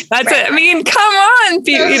 That's right. It. I mean, come on.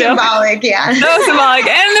 So symbolic, yeah. So symbolic.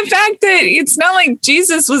 And the fact that it's not like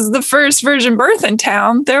Jesus was the first virgin birth in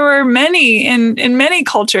town. There were many in many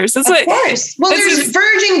cultures. That's of course. Well, there's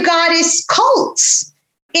virgin goddess cults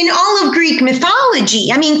in all of Greek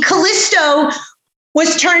mythology. I mean, Callisto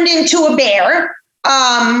was turned into a bear.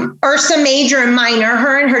 Ursa Major and Minor,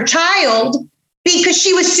 her and her child, because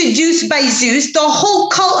she was seduced by Zeus. The whole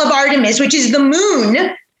cult of Artemis, which is the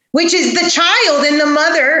moon, which is the child and the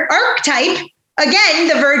mother archetype, again,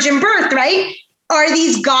 the virgin birth, right? Are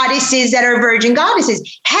these goddesses that are virgin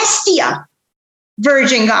goddesses. Hestia,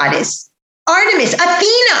 virgin goddess. Artemis,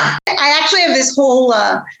 Athena. I actually have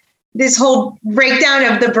this whole breakdown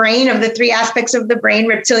of the brain, of the 3 aspects of the brain,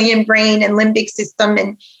 reptilian brain and limbic system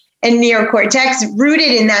and neocortex,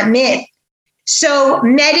 rooted in that myth. So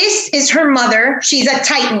Metis is her mother. She's a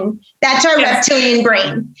Titan. That's our reptilian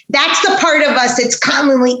brain. That's the part of us that's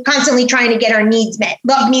constantly trying to get our needs met.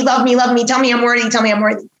 Love me, love me, love me. Tell me I'm worthy. Tell me I'm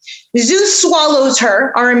worthy. Zeus swallows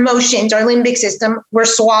her, our emotions, our limbic system. We're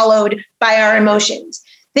swallowed by our emotions.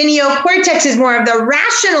 The neocortex is more of the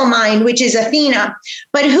rational mind, which is Athena.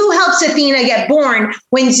 But who helps Athena get born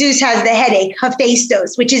when Zeus has the headache?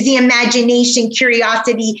 Hephaestus, which is the imagination,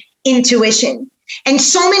 curiosity, intuition. And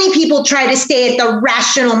so many people try to stay at the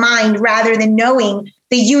rational mind rather than knowing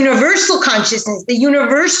the universal consciousness, the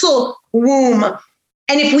universal womb.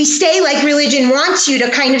 And if we stay like religion wants you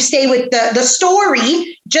to kind of stay with the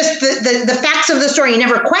story, just the facts of the story, and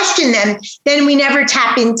never question them, then we never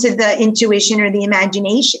tap into the intuition or the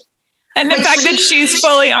imagination. And the fact that she's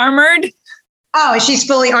fully armored. Oh, she's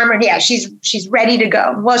fully armored. Yeah, she's ready to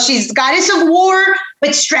go. Well, she's goddess of war,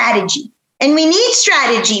 but strategy. And we need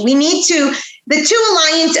strategy. We need to,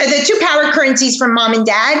 the two power currencies from mom and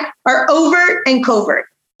dad are overt and covert.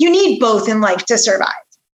 You need both in life to survive.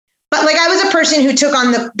 But like I was a person who took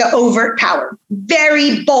on the overt power,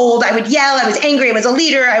 very bold. I would yell. I was angry. I was a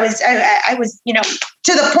leader. I was,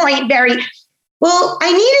 to the point, very well.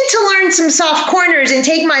 I needed to learn some soft corners and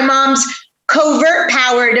take my mom's covert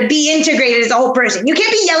power to be integrated as a whole person. You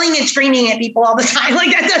can't be yelling and screaming at people all the time.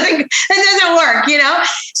 Like that doesn't work,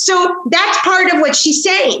 So that's part of what she's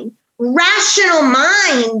saying. Rational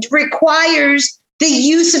mind requires the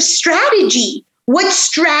use of strategy. What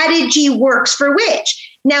strategy works for which?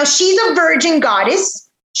 Now, she's a virgin goddess.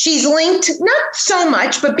 She's linked, not so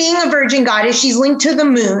much, but being a virgin goddess, she's linked to the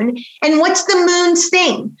moon. And what's the moon's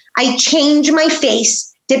thing? I change my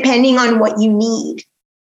face depending on what you need.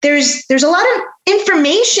 There's a lot of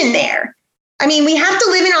information there. I mean, we have to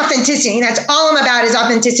live in authenticity. That's all I'm about is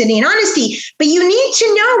authenticity and honesty. But you need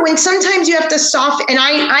to know when sometimes you have to soften, and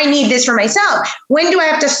I need this for myself. When do I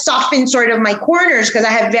have to soften sort of my corners because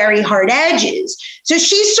I have very hard edges? So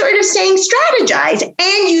she's sort of saying strategize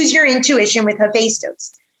and use your intuition with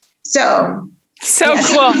Hephaestus. So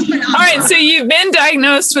cool. All right. So you've been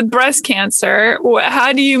diagnosed with breast cancer.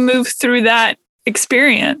 How do you move through that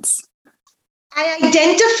experience? I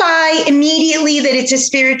identify immediately that it's a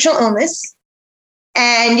spiritual illness.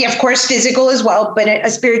 And of course, physical as well, but a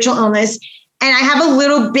spiritual illness. And I have a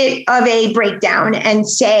little bit of a breakdown and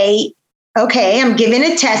say, okay, I'm given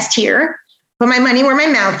a test here. Put my money where my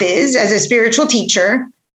mouth is as a spiritual teacher.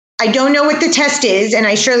 I don't know what the test is, and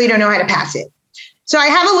I surely don't know how to pass it. So I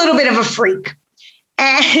have a little bit of a freak.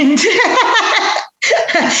 And so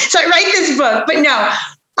I write this book, but no,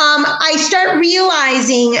 I start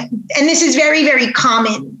realizing, and this is very, very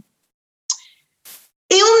common.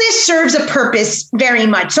 Illness serves a purpose very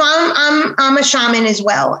much. So I'm a shaman as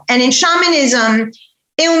well. And in shamanism,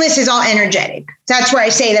 illness is all energetic. That's where I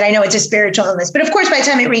say that I know it's a spiritual illness. But of course, by the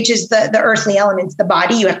time it reaches the earthly elements, the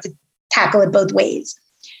body, you have to tackle it both ways.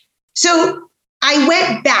 So I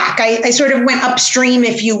went back. I sort of went upstream,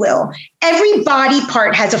 if you will. Every body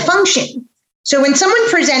part has a function. So when someone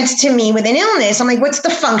presents to me with an illness, I'm like, what's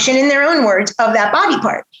the function in their own words of that body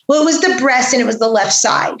part? Well, it was the breast and it was the left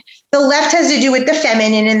side. The left has to do with the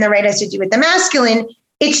feminine and the right has to do with the masculine.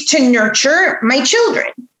 It's to nurture my children.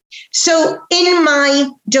 So in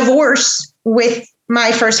my divorce with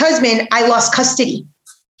my first husband, I lost custody.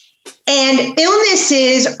 And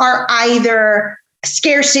illnesses are either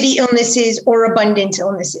scarcity illnesses or abundance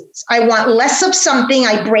illnesses. I want less of something,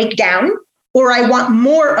 I break down, or I want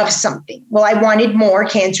more of something. Well, I wanted more.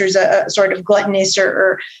 Cancer is a sort of gluttonous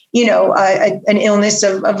or an illness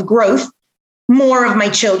of growth. More of my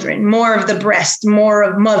children, more of the breast, more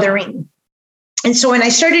of mothering. And so when I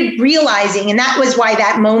started realizing, and that was why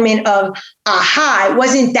that moment of aha, it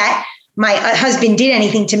wasn't that my husband did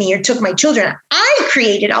anything to me or took my children. I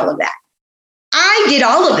created all of that. I did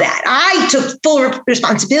all of that. I took full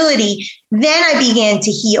responsibility. Then I began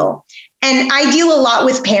to heal. And I deal a lot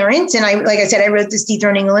with parents. And like I said, I wrote this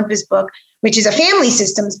Dethroning Olympus book, which is a family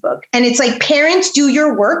systems book. And it's like, parents, do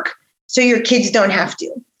your work so your kids don't have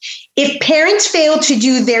to. If parents fail to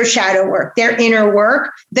do their shadow work, their inner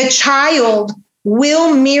work, the child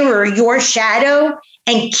will mirror your shadow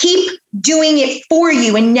and keep doing it for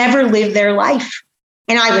you and never live their life.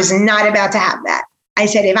 And I was not about to have that. I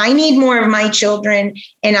said, if I need more of my children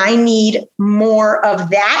and I need more of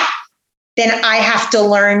that, then I have to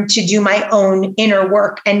learn to do my own inner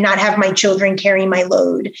work and not have my children carry my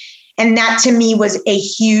load. And that to me was a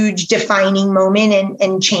huge defining moment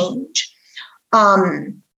and change.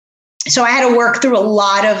 So I had to work through a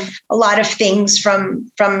lot of things from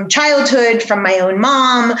childhood, from my own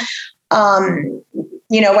mom,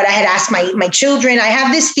 what I had asked my children. I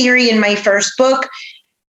have this theory in my first book,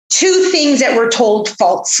 2 things that were told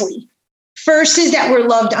falsely. First is that we're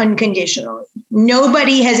loved unconditionally.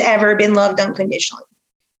 Nobody has ever been loved unconditionally.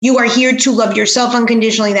 You are here to love yourself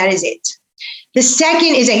unconditionally. That is it. The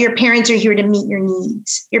second is that your parents are here to meet your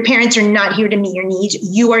needs. Your parents are not here to meet your needs.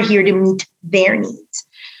 You are here to meet their needs.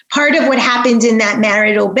 Part of what happens in that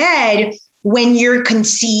marital bed when you're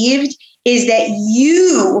conceived is that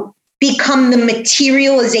you become the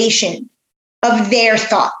materialization of their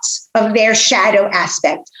thoughts, of their shadow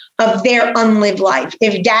aspect, of their unlived life.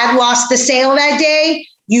 If dad lost the sale that day,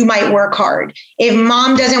 you might work hard. If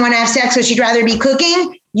mom doesn't want to have sex, so she'd rather be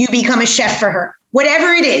cooking, you become a chef for her.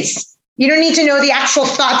 Whatever it is, you don't need to know the actual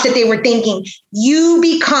thoughts that they were thinking. You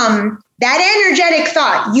become that energetic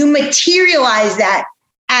thought. You materialize that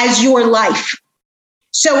as your life.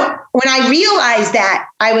 So when I realized that,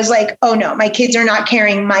 I was like, oh no, my kids are not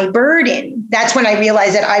carrying my burden. That's when I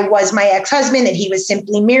realized that I was my ex-husband, that he was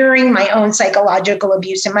simply mirroring my own psychological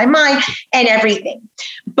abuse in my mind and everything.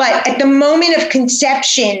 But at the moment of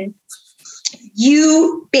conception,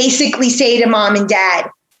 you basically say to mom and dad,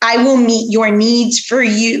 I will meet your needs for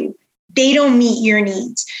you. They don't meet your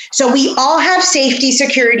needs. So we all have safety,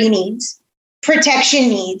 security needs, protection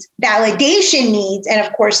needs, validation needs, and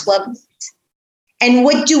of course, love needs. And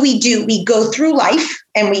what do? We go through life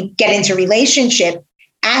and we get into relationship,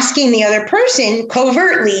 asking the other person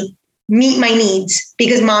covertly, meet my needs,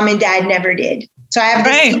 because mom and dad never did. So I have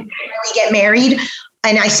this, we get married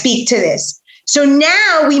and I speak to this. So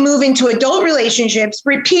now we move into adult relationships,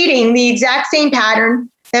 repeating the exact same pattern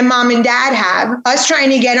that mom and dad have, us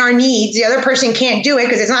trying to get our needs. The other person can't do it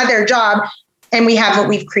because it's not their job. And we have what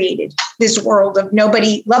we've created, this world of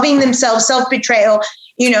nobody loving themselves, self-betrayal,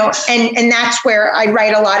 and that's where I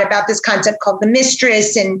write a lot about this concept called the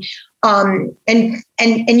mistress. And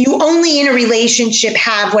you only in a relationship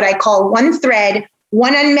have what I call one thread,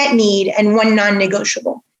 one unmet need, and one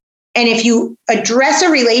non-negotiable. And if you address a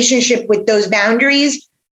relationship with those boundaries,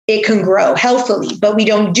 it can grow healthily, but we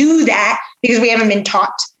don't do that because we haven't been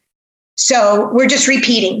taught. So we're just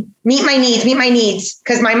repeating, meet my needs,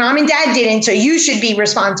 because my mom and dad didn't, so you should be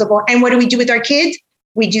responsible. And what do we do with our kids?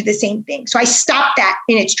 We do the same thing. So I stopped that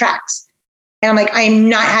in its tracks. And I'm like, I'm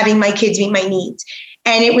not having my kids meet my needs.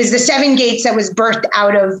 And it was the 7 Gates that was birthed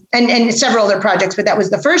out of, and several other projects, but that was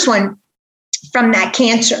the first one from that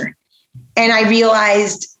cancer. And I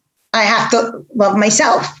realized I have to love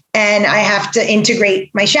myself and I have to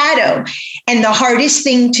integrate my shadow. And the hardest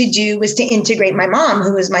thing to do was to integrate my mom,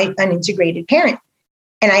 who was my unintegrated parent.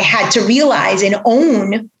 And I had to realize and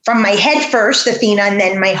own from my head first, Athena, and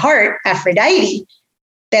then my heart, Aphrodite,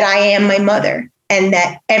 that I am my mother and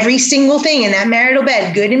that every single thing in that marital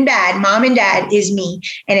bed, good and bad, mom and dad, is me.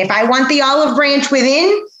 And if I want the olive branch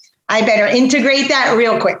within, I better integrate that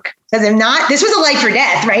real quick. Because if not, this was a life or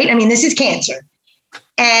death, right? I mean, this is cancer.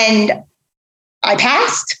 And I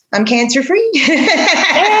passed. I'm cancer free.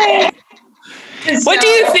 What do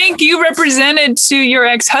you think you represented to your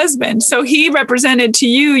ex-husband? So he represented to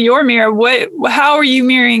you your mirror. How are you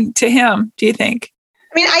mirroring to him, do you think?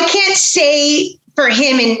 I mean, I can't say for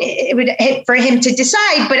him, and it would for him to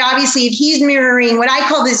decide, but obviously if he's mirroring what I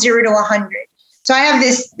call the 0 to 100. So I have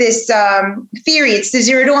this theory, it's the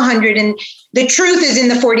 0 to 100, and the truth is in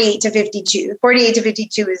the 48 to 52. 48 to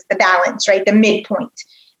 52 is the balance, right? The midpoint.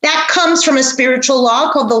 That comes from a spiritual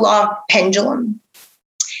law called the law of pendulum.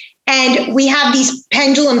 And we have these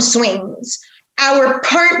pendulum swings. Our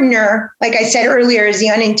partner, like I said earlier, is the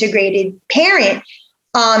unintegrated parent.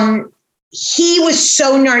 He was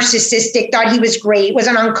so narcissistic, thought he was great, was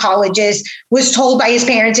an oncologist, was told by his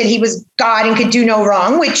parents that he was God and could do no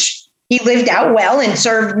wrong, which he lived out well and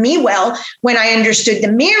served me well. When I understood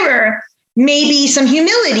the mirror, maybe some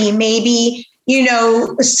humility, maybe,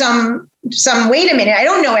 some wait a minute, I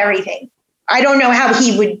don't know everything. I don't know how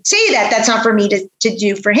he would say that. That's not for me to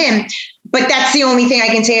do for him. But that's the only thing I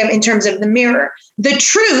can say in terms of the mirror. The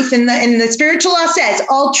truth, and the spiritual law says,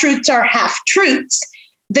 all truths are half truths.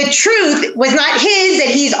 The truth was not his, that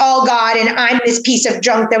he's all God and I'm this piece of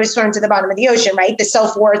junk that was thrown to the bottom of the ocean, right? The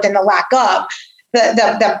self-worth and the lack of,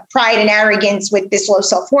 the pride and arrogance with this low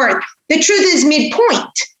self-worth. The truth is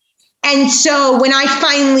midpoint. And so when I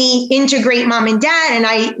finally integrate mom and dad and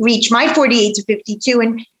I reach my 48 to 52,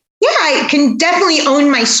 and I can definitely own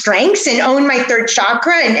my strengths and own my third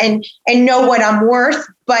chakra and know what I'm worth,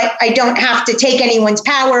 but I don't have to take anyone's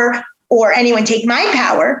power or anyone take my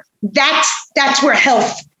power. That's where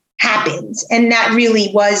health happens. And that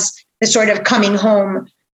really was the sort of coming home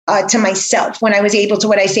to myself when I was able to,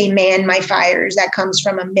 what I say, man my fires. That comes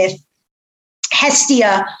from a myth.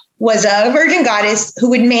 Hestia was a virgin goddess who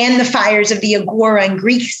would man the fires of the Agora in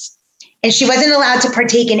Greece. And she wasn't allowed to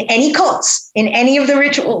partake in any cults, in any of the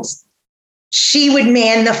rituals. she would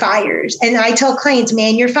man the fires. And I tell clients,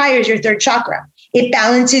 man your fires, your third chakra. It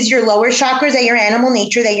balances your lower chakras, that your animal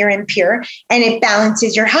nature, that you're impure, and it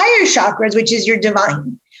balances your higher chakras, which is your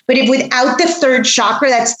divine. But if without the third chakra,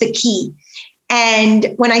 that's the key.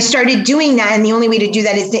 And when I started doing that, and the only way to do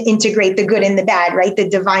that is to integrate the good and the bad, right? The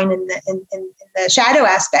divine and the shadow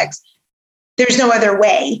aspects. There's no other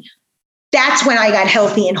way. That's when I got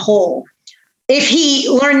healthy and whole. If he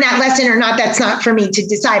learned that lesson or not, that's not for me to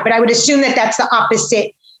decide. But I would assume that that's the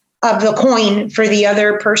opposite of the coin for the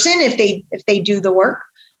other person if they do the work.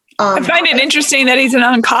 I find it interesting that he's an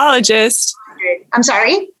oncologist. I'm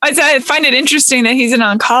sorry? I find it interesting that he's an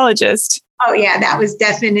oncologist. Oh, yeah, that was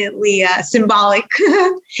definitely symbolic.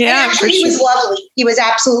 Yeah, actually, he was lovely. He was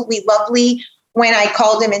absolutely lovely. When I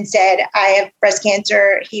called him and said, I have breast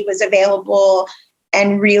cancer, he was available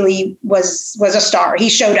and really was a star. He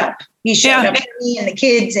showed up. He showed up for me and the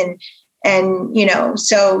kids. And, you know,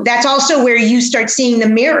 so that's also where you start seeing the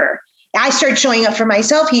mirror. I started showing up for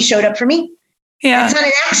myself. He showed up for me. Yeah. It's not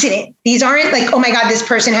an accident. These aren't like, oh my God, this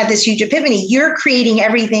person had this huge epiphany. You're creating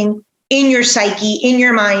everything in your psyche, in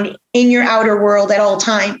your mind, in your outer world at all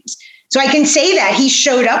times. So I can say that he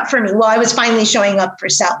showed up for me while I was finally showing up for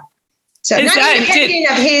self. So not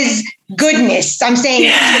independent of his goodness. I'm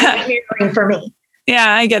saying it's for me.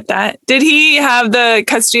 Yeah, I get that. Did he have the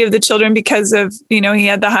custody of the children because of, you know, he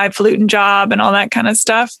had the highfalutin job and all that kind of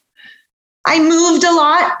stuff? I moved a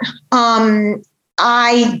lot.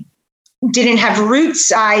 I didn't have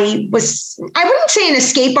roots. I wouldn't say an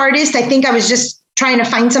escape artist. I think I was just trying to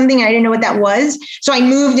find something and I didn't know what that was. So I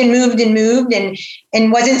moved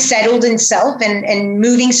and wasn't settled in self and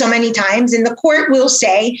moving so many times. And the court will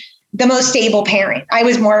say the most stable parent. I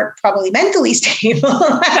was more probably mentally stable.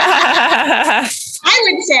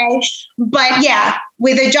 I would say, but yeah,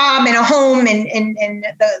 with a job and a home and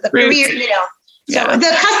the career, you know. So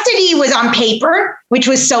the custody was on paper, which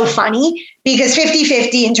was so funny because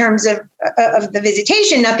 50-50 in terms of the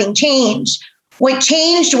visitation, nothing changed. What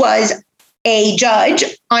changed was a judge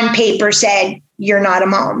on paper said, you're not a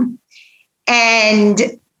mom.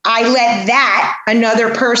 And I let that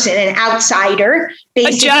another person, an outsider,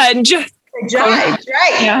 basically, a judge, right?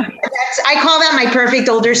 Yeah. I call that my perfect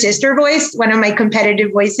older sister voice, one of my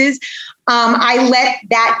competitive voices. I let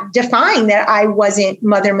that define that I wasn't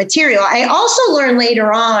mother material. I also learned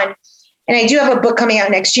later on, and I do have a book coming out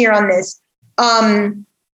next year on this.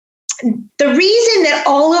 The reason that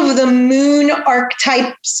all of the moon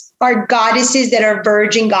archetypes are goddesses that are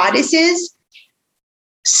virgin goddesses,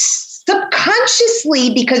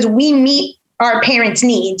 subconsciously, because we meet our parents'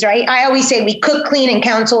 needs, right? I always say we cook, clean, and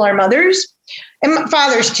counsel our mothers and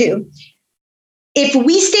fathers too. If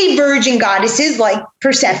we stay virgin goddesses like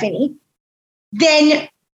Persephone, then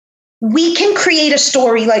we can create a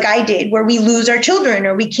story like I did where we lose our children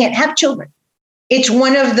or we can't have children. It's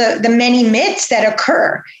one of the many myths that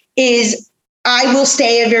occur is I will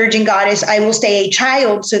stay a virgin goddess. I will stay a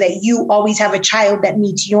child so that you always have a child that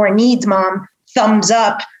meets your needs, mom. Thumbs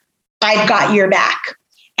up. I've got your back.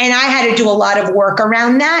 And I had to do a lot of work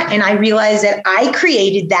around that. And I realized that I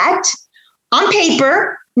created that on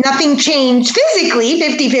paper. Nothing changed physically,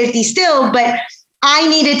 50-50 still, but I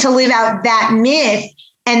needed to live out that myth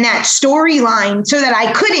and that storyline so that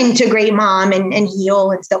I could integrate mom and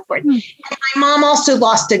heal and so forth. And my mom also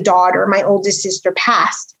lost a daughter. My oldest sister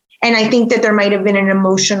passed. And I think that there might have been an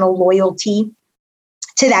emotional loyalty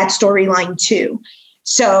to that storyline too.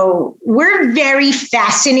 So we're very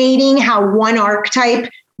fascinating how one archetype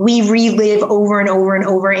we relive over and over and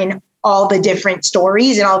over in all the different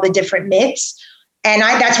stories and all the different myths. And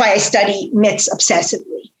that's why I study myths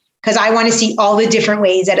obsessively, because I want to see all the different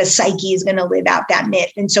ways that a psyche is going to live out that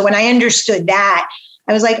myth. And so when I understood that,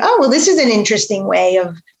 I was like, oh, well, this is an interesting way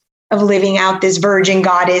of living out this virgin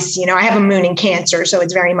goddess. You know, I have a moon in Cancer, so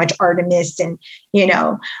it's very much Artemis and, you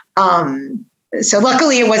know, so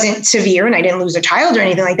luckily it wasn't severe and I didn't lose a child or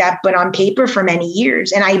anything like that, but on paper for many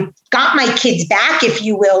years. And I got my kids back, if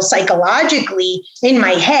you will, psychologically in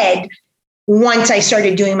my head once I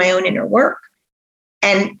started doing my own inner work.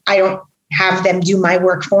 And I don't have them do my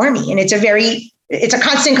work for me. And it's a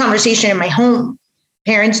constant conversation in my home.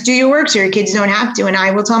 Parents, do your work so your kids don't have to. And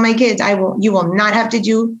I will tell my kids, you will not have to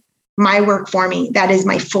do my work for me. That is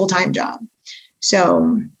my full-time job.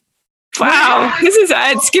 So wow,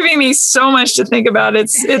 it's giving me so much to think about.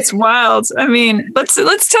 It's wild. I mean, let's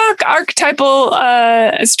talk archetypal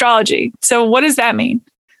astrology. So what does that mean?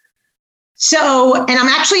 So, and I'm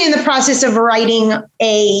actually in the process of writing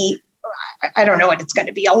I don't know what it's going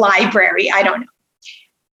to be, a library. I don't know.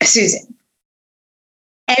 Susan,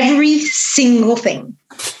 every single thing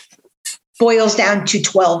boils down to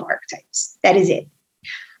 12 archetypes. That is it.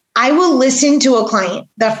 I will listen to a client,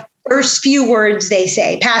 the first few words they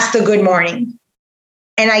say, past the good morning,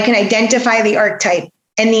 and I can identify the archetype,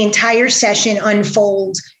 and the entire session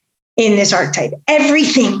unfolds in this archetype.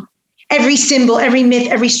 Everything, every symbol, every myth,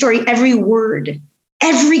 every story, every word,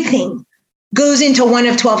 everything goes into one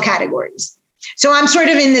of 12 categories. So I'm sort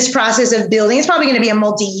of in this process of building. It's probably going to be a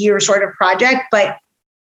multi-year sort of project, but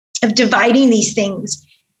of dividing these things.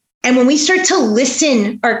 And when we start to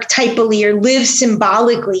listen archetypally or live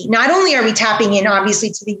symbolically, not only are we tapping in,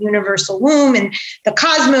 obviously, to the universal womb and the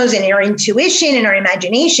cosmos and our intuition and our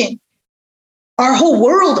imagination, our whole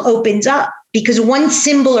world opens up, because one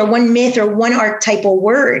symbol or one myth or one archetypal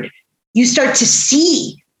word, you start to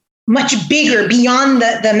see much bigger beyond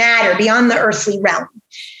the matter, beyond the earthly realm.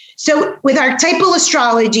 So with archetypal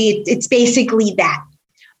astrology, it's basically that.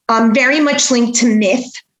 Very much linked to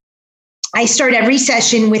myth. I start every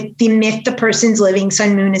session with the myth the person's living,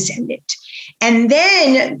 sun, moon, ascendant. And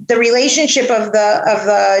then the relationship of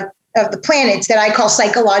the planets that I call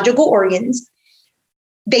psychological organs,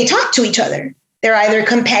 they talk to each other. They're either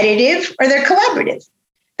competitive or they're collaborative.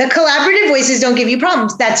 The collaborative voices don't give you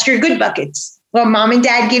problems. That's your good buckets. What mom and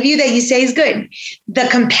dad give you that you say is good. The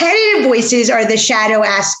competitive voices are the shadow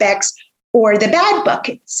aspects or the bad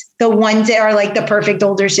buckets, the ones that are like the perfect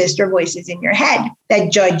older sister voices in your head that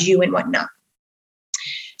judge you and whatnot.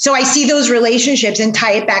 So I see those relationships and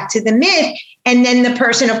tie it back to the myth. And then the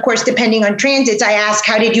person, of course, depending on transits, I ask,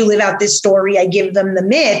 how did you live out this story? I give them the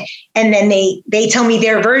myth. And then they tell me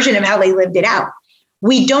their version of how they lived it out.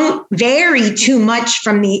 We don't vary too much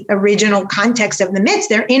from the original context of the myths.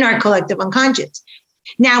 They're in our collective unconscious.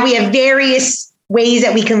 Now we have various ways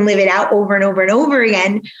that we can live it out over and over and over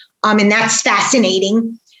again. And that's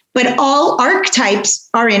fascinating. But all archetypes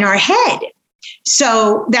are in our head.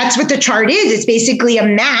 So that's what the chart is. It's basically a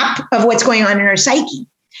map of what's going on in our psyche.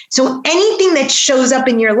 So anything that shows up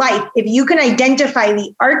in your life, if you can identify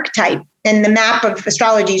the archetype, and the map of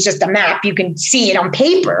astrology is just a map, you can see it on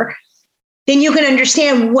paper, then you can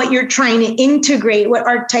understand what you're trying to integrate, what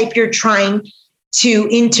archetype you're trying to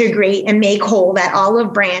integrate and make whole, that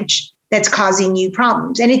olive branch that's causing you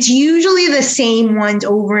problems. And it's usually the same ones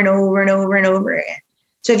over and over and over and over again.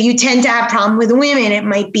 So if you tend to have problem with women, it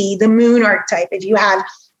might be the moon archetype. If you have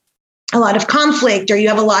a lot of conflict, or you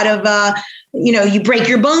have a lot of, you break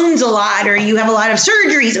your bones a lot, or you have a lot of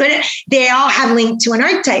surgeries, but they all have linked to an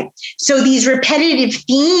archetype. So these repetitive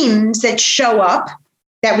themes that show up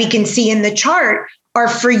that we can see in the chart are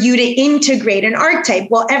for you to integrate an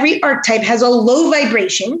archetype. Well, every archetype has a low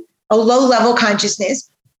vibration, a low level consciousness,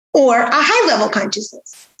 or a high level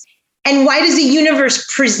consciousness. And why does the universe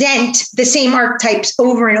present the same archetypes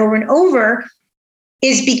over and over and over?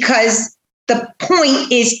 Is because the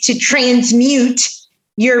point is to transmute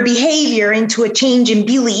your behavior into a change in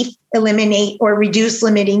belief, eliminate or reduce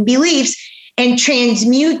limiting beliefs, and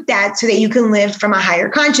transmute that so that you can live from a higher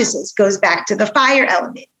consciousness. Goes back to the fire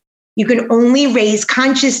element. You can only raise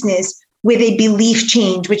consciousness with a belief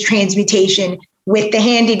change, with transmutation, with the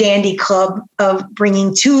handy dandy club of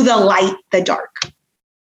bringing to the light the dark.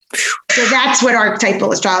 So that's what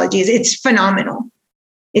archetypal astrology is. It's phenomenal.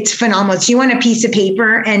 It's phenomenal. So you want a piece of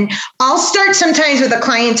paper, and I'll start sometimes with the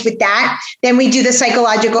clients with that. Then we do the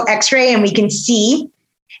psychological x-ray and we can see.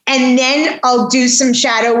 And then I'll do some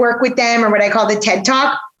shadow work with them, or what I call the TED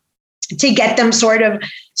Talk, to get them sort of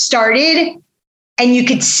started. And you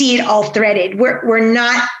could see it all threaded.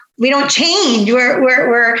 We don't change.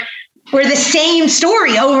 We're the same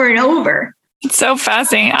story over and over. It's so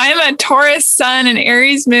fascinating. I'm a Taurus sun and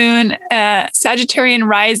Aries moon, Sagittarian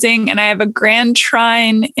rising, and I have a grand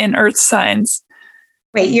trine in earth signs.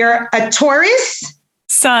 Wait, you're a Taurus?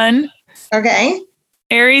 Sun. Okay.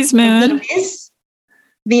 Aries moon.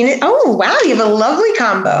 Venus. Oh, wow. You have a lovely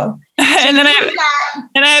combo. and then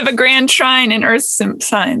I have a grand trine in earth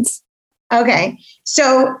signs. Okay.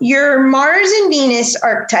 So your Mars and Venus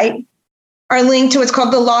archetype are linked to what's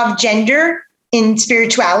called the law of gender in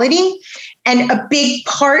spirituality. And a big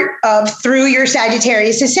part of, through your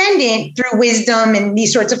Sagittarius ascendant, through wisdom and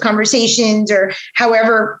these sorts of conversations, or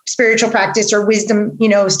however spiritual practice or wisdom,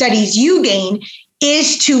 studies you gain,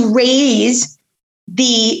 is to raise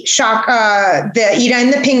the Shaka, the Ida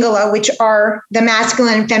and the Pingala, which are the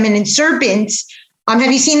masculine and feminine serpents.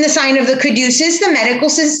 Have you seen the sign of the caduceus, the medical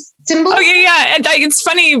symbol? Oh yeah. And it's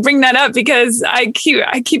funny you bring that up, because I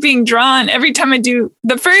keep being drawn every time I do.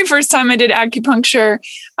 The very first time I did acupuncture,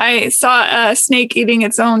 I saw a snake eating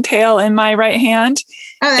its own tail in my right hand.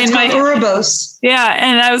 Oh, that's called Ouroboros. Yeah,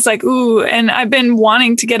 and I was like, ooh, and I've been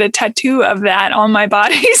wanting to get a tattoo of that on my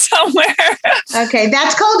body somewhere. Okay,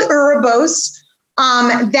 that's called Ouroboros.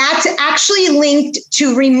 That's actually linked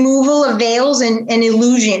to removal of veils and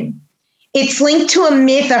illusion. It's linked to a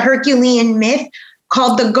myth, a Herculean myth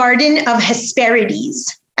called the Garden of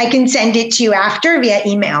Hesperides. I can send it to you after via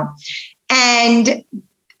email. And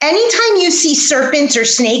anytime you see serpents or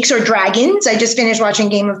snakes or dragons, I just finished watching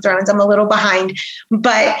Game of Thrones. I'm a little behind,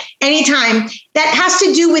 but anytime that has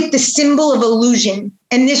to do with the symbol of illusion.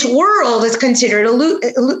 And this world is considered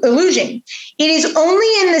illusion. It is only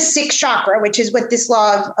in the sixth chakra, which is what this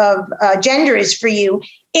law of gender is for you,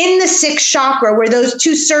 in the sixth chakra where those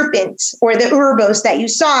two serpents or the Ouroboros that you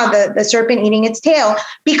saw, the serpent eating its tail,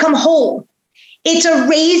 become whole. It's a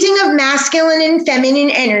raising of masculine and feminine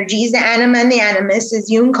energies, the anima and the animus,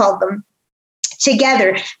 as Jung called them,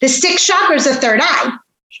 together. The sixth chakra is the third eye.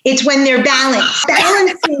 It's when they're balanced,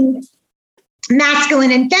 balancing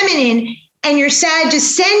masculine and feminine. And your Sag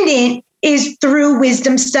ascendant is through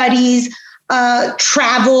wisdom studies,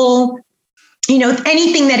 travel,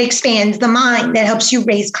 anything that expands the mind, that helps you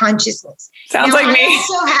raise consciousness. Sounds like me. I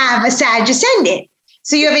also have a Sag ascendant.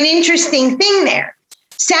 So you have an interesting thing there.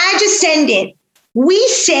 Sag ascendant. We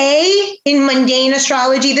say in mundane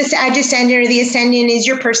astrology, the Sag ascendant or the ascendant is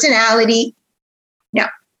your personality. No.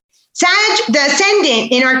 The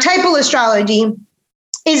ascendant in archetypal astrology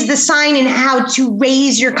is the sign in how to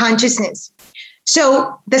raise your consciousness.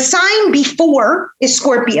 So the sign before is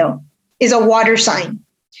Scorpio, is a water sign.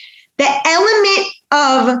 The element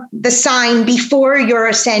of the sign before your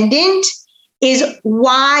ascendant is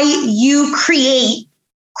why you create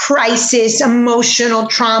crisis, emotional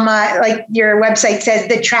trauma, like your website says,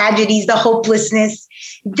 the tragedies, the hopelessness.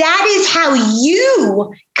 That is how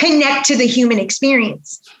you connect to the human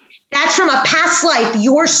experience. That's from a past life.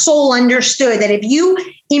 Your soul understood that if you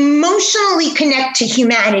emotionally connect to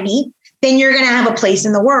humanity, then you're going to have a place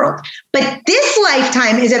in the world. But this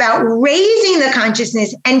lifetime is about raising the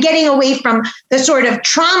consciousness and getting away from the sort of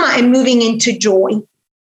trauma and moving into joy.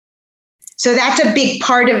 So that's a big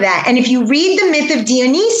part of that. And if you read the myth of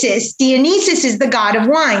Dionysus, Dionysus is the god of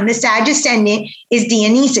wine. The Sag ascendant is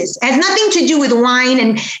Dionysus. It has nothing to do with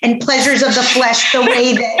wine and pleasures of the flesh the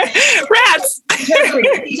way that rats.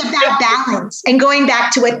 It's about balance. And going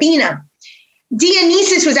back to Athena,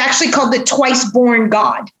 Dionysus was actually called the twice-born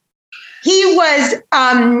god. He was,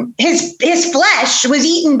 his flesh was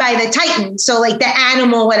eaten by the Titan. So like the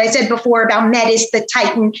animal, what I said before about Metis, the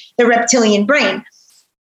Titan, the reptilian brain.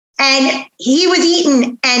 And he was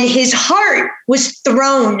eaten and his heart was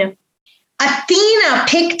thrown. Athena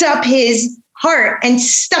picked up his heart and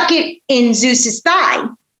stuck it in Zeus's thigh.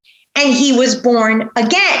 And he was born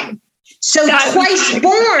again. So twice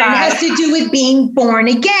born has to do with being born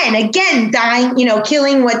again, dying,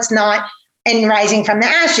 killing what's not and rising from the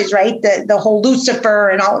ashes, right? The whole Lucifer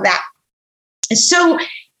and all of that. So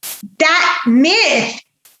that myth,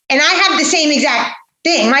 and I have the same exact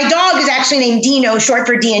thing. My dog is actually named Dino, short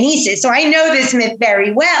for Dionysus. So I know this myth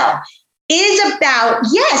very well. Is about,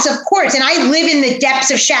 yes, of course. And I live in the depths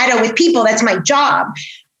of shadow with people. That's my job.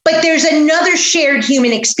 But there's another shared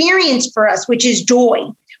human experience for us, which is joy,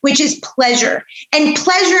 which is pleasure. And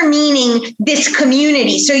pleasure meaning this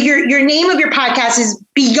community. So your name of your podcast is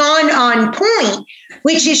Beyond On Point,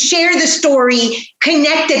 which is share the story,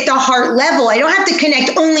 connect at the heart level. I don't have to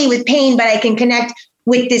connect only with pain, but I can connect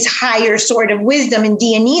with this higher sort of wisdom. And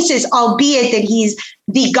Dionysus, albeit that he's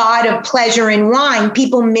the god of pleasure and wine,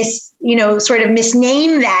 people sort of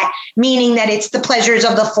misname that, meaning that it's the pleasures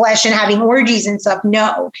of the flesh and having orgies and stuff.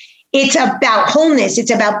 No, it's about wholeness. It's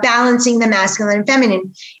about balancing the masculine and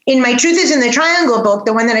feminine. In my Truth is in the Triangle book,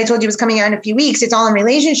 the one that I told you was coming out in a few weeks, it's all in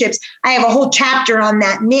relationships. I have a whole chapter on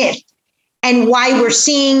that myth and why we're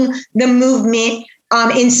seeing the movement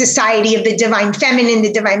in society of the divine feminine,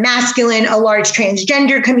 the divine masculine, a large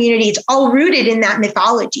transgender community. It's all rooted in that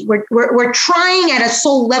mythology. We're trying at a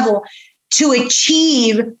soul level to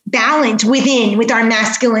achieve balance with our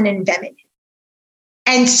masculine and feminine.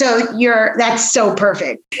 And so that's so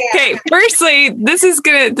perfect. Okay. Firstly, this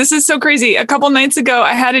is so crazy. A couple nights ago,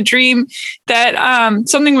 I had a dream that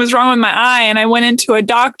something was wrong with my eye, and I went into a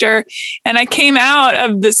doctor and I came out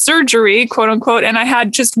of the surgery, quote unquote, and I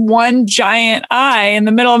had just one giant eye in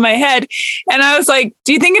the middle of my head. And I was like,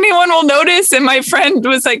 do you think anyone will notice? And my friend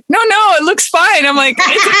was like, no, it looks fine. I'm like,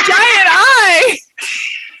 it's a giant eye.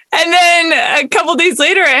 And then a couple of days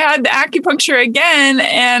later, I had the acupuncture again.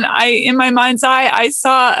 And in my mind's eye, I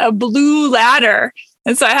saw a blue ladder.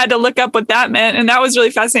 And so I had to look up what that meant. And that was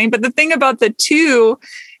really fascinating. But the thing about the two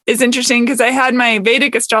is interesting because I had my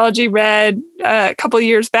Vedic astrology read a couple of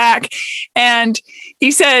years back. And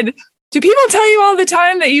he said, do people tell you all the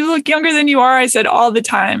time that you look younger than you are? I said, all the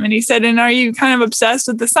time. And he said, and are you kind of obsessed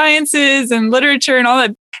with the sciences and literature and all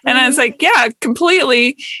that? And I was like, yeah,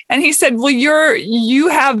 completely. And he said, well,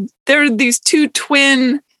 there are these two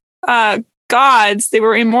twin gods. They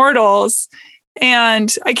were immortals.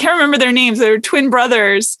 And I can't remember their names. They were twin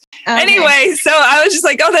brothers. Okay. Anyway, so I was just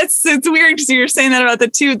like, oh, it's weird because you're saying that about the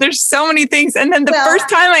two. There's so many things. And then the first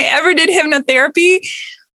time I ever did hypnotherapy,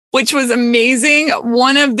 which was amazing,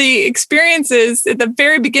 one of the experiences at the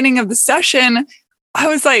very beginning of the session, I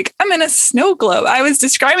was like, I'm in a snow globe. I was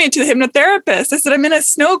describing it to the hypnotherapist. I said, I'm in a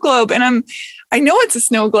snow globe, and I know it's a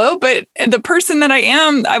snow globe, but the person that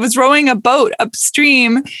I was rowing a boat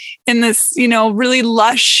upstream in this, really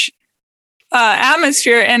lush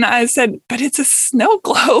atmosphere. And I said, but it's a snow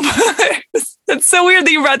globe. It's so weird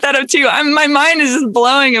that you brought that up too. My mind is just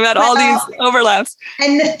blowing about all these overlaps.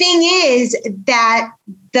 And the thing is that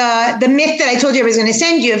the myth that I told you I was going to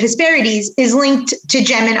send you of Hesperides is linked to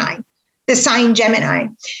Gemini, the sign Gemini.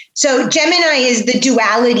 So Gemini is the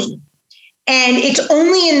duality. And it's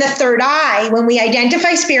only in the third eye when we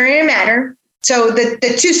identify spirit and matter. So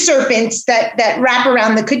the two serpents that wrap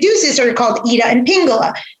around the caduceus are called Ida and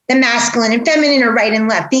Pingala. The masculine and feminine are right and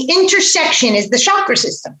left. The intersection is the chakra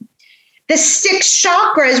system. The 6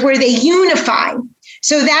 chakras where they unify.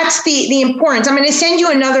 So that's the importance. I'm going to send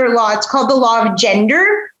you another law. It's called the law of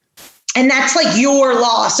gender. And that's like your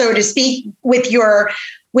law, so to speak, with your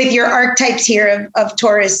archetypes here of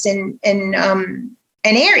Taurus and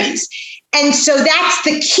Aries. And so that's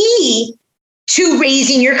the key to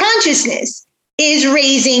raising your consciousness, is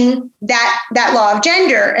raising that law of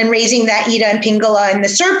gender and raising that Ida and Pingala and the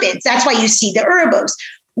serpents. That's why you see the Ouroboros.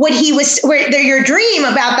 Your dream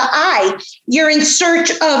about the eye, you're in search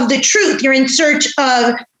of the truth. You're in search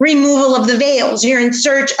of removal of the veils. You're in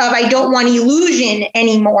search of, I don't want illusion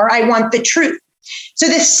anymore. I want the truth. So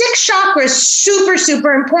the 6 chakras, super,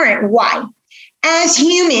 super important. Why? As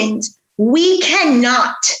humans, we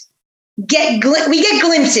cannot get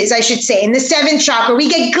glimpses, I should say, in the 7th chakra. We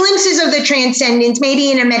get glimpses of the transcendence,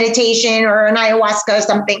 maybe in a meditation or an ayahuasca or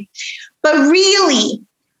something. But really,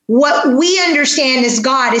 what we understand as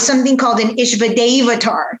God is something called an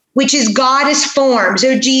Ishvadevatar, which is God as form.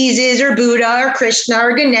 So Jesus or Buddha or Krishna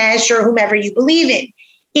or Ganesh or whomever you believe in.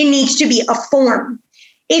 It needs to be a form.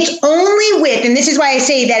 It's only with, and this is why I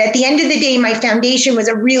say that at the end of the day, my foundation was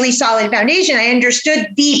a really solid foundation. I understood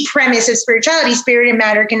the premise of spirituality. Spirit and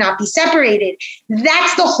matter cannot be separated.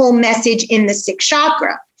 That's the whole message in the 6th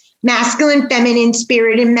chakra. Masculine, feminine,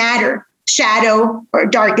 spirit and matter, shadow or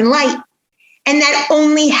dark and light. And that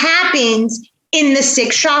only happens in the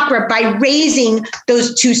 6th chakra by raising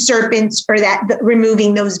those 2 serpents or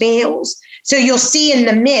removing those veils. So you'll see in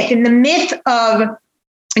the myth of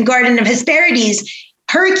Garden of Hesperides,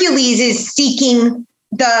 Hercules is seeking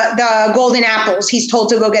the golden apples. He's told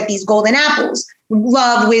to go get these golden apples.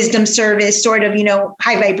 Love, wisdom, service, sort of,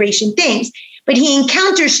 high vibration things. But he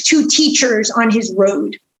encounters 2 teachers on his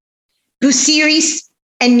road, Busiris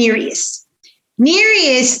and Nereus.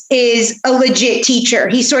 Nereus is a legit teacher.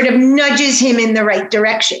 He sort of nudges him in the right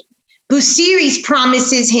direction. Busiris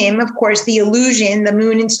promises him, of course, the illusion, the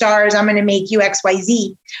moon and stars, I'm going to make you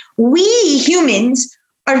XYZ. We humans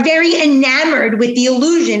are very enamored with the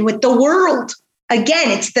illusion, with the world.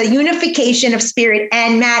 Again, it's the unification of spirit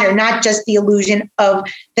and matter, not just the illusion of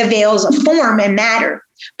the veils of form and matter.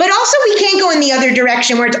 But also we can't go in the other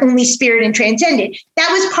direction where it's only spirit and transcendent. That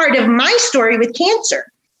was part of my story with cancer.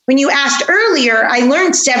 When you asked earlier, I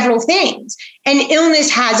learned several things. And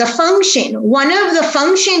illness has a function. One of the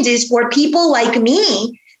functions is for people like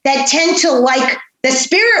me that tend to like the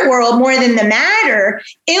spirit world more than the matter.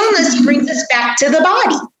 Illness brings us back to the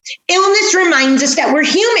body. Illness reminds us that we're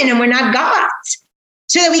human and we're not gods,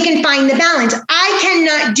 so that we can find the balance. I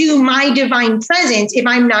cannot do my divine presence if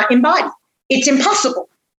I'm not embodied. It's impossible.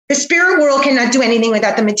 The spirit world cannot do anything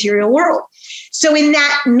without the material world. So in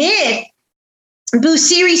that myth,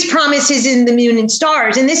 Busiris promises in the moon and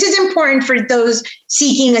stars. And this is important for those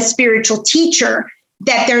seeking a spiritual teacher,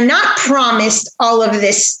 that they're not promised all of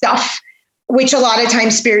this stuff, which a lot of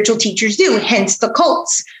times spiritual teachers do, hence the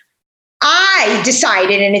cults. I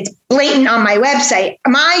decided, and it's blatant on my website,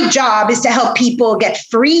 my job is to help people get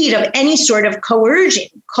freed of any sort of coercion,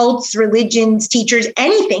 cults, religions, teachers,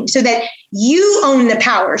 anything, so that you own the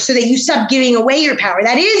power, so that you stop giving away your power.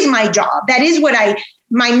 That is my job. That is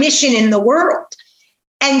my mission in the world.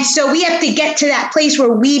 And so we have to get to that place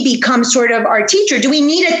where we become sort of our teacher. Do we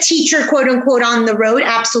need a teacher, quote unquote, on the road?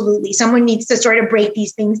 Absolutely. Someone needs to sort of break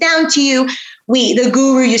these things down to you. The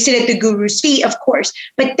guru, you sit at the guru's feet, of course.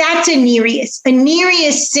 But that's a Nereus. A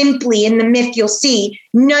Nereus simply, in the myth you'll see,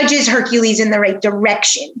 nudges Hercules in the right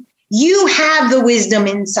direction. You have the wisdom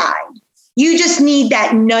inside. You just need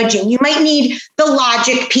that nudging. You might need the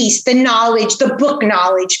logic piece, the knowledge, the book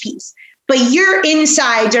knowledge piece, but your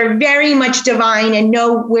insides are very much divine and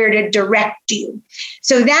know where to direct you.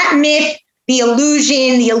 So that myth, the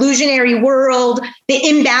illusion, the illusionary world, the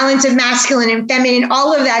imbalance of masculine and feminine,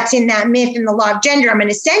 all of that's in that myth and the law of gender I'm going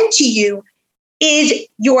to send to you is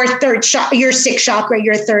your your sixth chakra,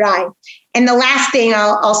 your third eye. And the last thing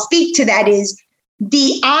I'll speak to that is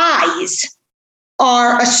the eyes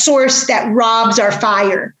are a source that robs our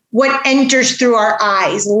fire. What enters through our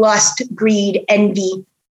eyes, lust, greed, envy,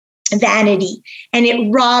 vanity, and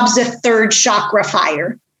it robs the third chakra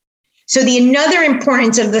fire. So another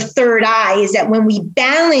importance of the third eye is that when we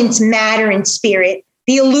balance matter and spirit,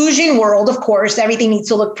 the illusion world, of course, everything needs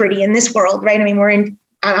to look pretty in this world, right? I mean,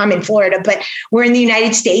 I'm in Florida, but we're in the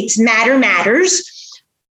United States. Matter matters.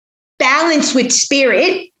 Balance with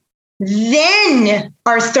spirit. Then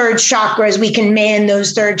our third chakras, we can man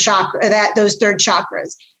those third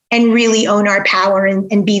chakras and really own our power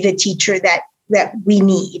and be the teacher that we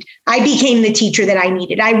need. I became the teacher that I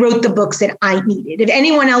needed. I wrote the books that I needed. If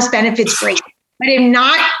anyone else benefits, great. But if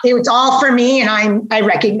not, it's all for me, and I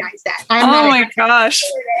recognize that. Oh my gosh.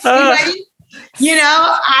 I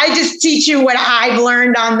just teach you what I've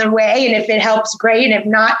learned on the way, and if it helps, great. And if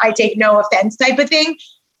not, I take no offense type of thing.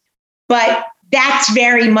 But that's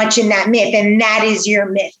very much in that myth, and that is your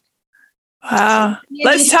myth. Wow.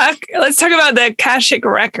 Let's talk about the Akashic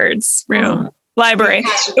Records room. Library.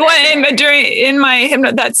 In my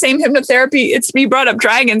that same hypnotherapy, you brought up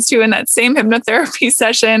dragons too. In that same hypnotherapy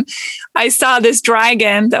session, I saw this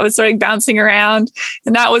dragon that was sort of bouncing around,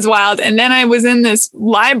 and that was wild. And then I was in this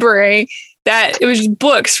library that it was just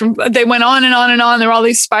books they went on and on and on. There were all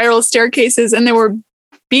these spiral staircases, and there were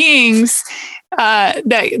beings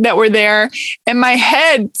that were there, and my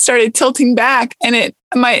head started tilting back, and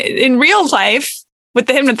in real life. With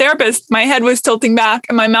the hypnotherapist, my head was tilting back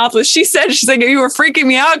and my mouth was, she's like, you were freaking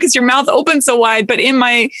me out because your mouth opened so wide. But in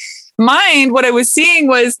my mind, what I was seeing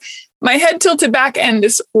was my head tilted back and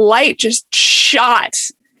this light just shot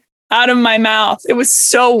out of my mouth. It was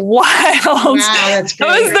so wild. Wow, that's great.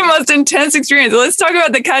 That was the most intense experience. Let's talk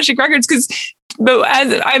about the Akashic Records, but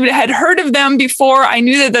as I had heard of them before, I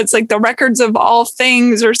knew that that's like the records of all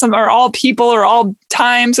things or all people or all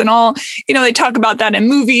times and all, they talk about that in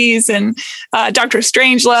movies and Dr.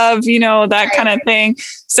 Strangelove, that kind of thing.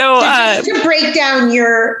 So to break down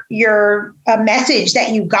your message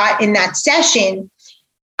that you got in that session,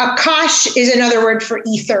 Akash is another word for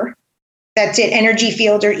ether. That's it, energy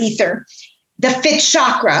field or ether. The fifth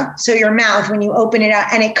chakra, so your mouth, when you open it up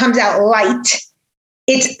and it comes out light,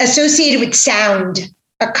 it's associated with sound.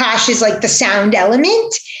 Akash is like the sound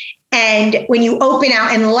element. And when you open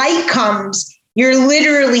out and light comes, you're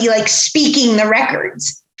literally like speaking the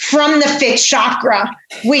records from the fifth chakra,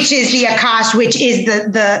 which is the Akash, which is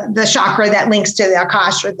the chakra that links to the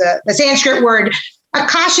Akash, or the Sanskrit word.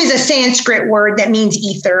 Akash is a Sanskrit word that means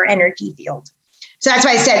ether, energy field. So that's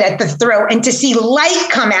why I said at the throat. And to see light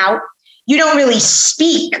come out, you don't really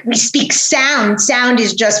speak. We speak sound. Sound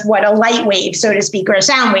is just a light wave, so to speak, or a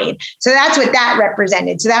sound wave. So that's what that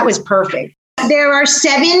represented. So that was perfect. There are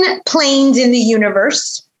 7 planes in the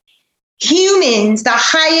universe. Humans, the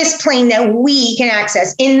highest plane that we can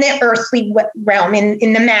access in the earthly realm,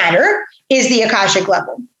 in the matter, is the Akashic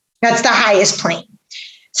level. That's the highest plane.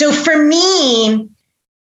 So for me,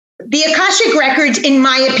 the Akashic Records, in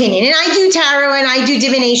my opinion, and I do tarot and I do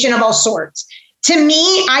divination of all sorts. To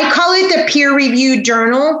me, I call it the peer-reviewed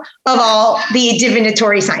journal of all the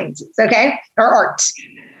divinatory sciences, okay, or arts.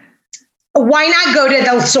 Why not go to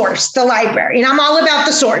the source, the library? And I'm all about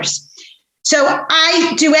the source. So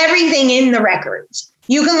I do everything in the records.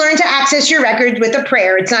 You can learn to access your records with a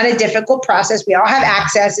prayer. It's not a difficult process. We all have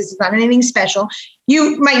access. It's not anything special.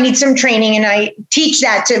 You might need some training, and I teach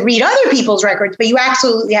that to read other people's records, but you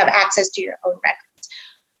absolutely have access to your own records.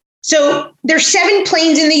 So there's 7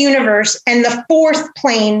 planes in the universe, and the 4th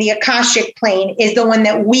plane, the Akashic plane, is the one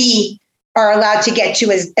that we are allowed to get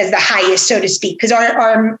to as the highest, so to speak, because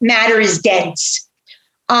our matter is dense.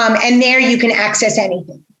 And there you can access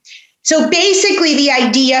anything. So basically the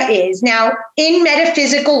idea is, now in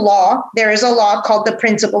metaphysical law, there is a law called the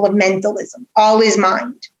principle of mentalism. All is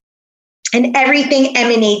mind. And everything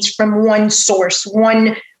emanates from one source,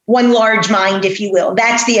 one large mind, if you will.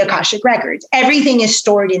 That's the Akashic Records. Everything is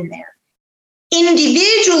stored in there.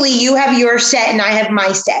 Individually, you have your set and I have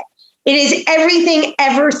my set. It is everything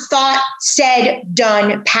ever thought, said,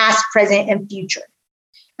 done, past, present, and future.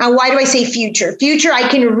 Now, why do I say future? Future, I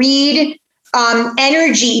can read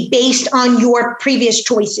energy based on your previous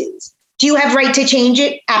choices. Do you have right to change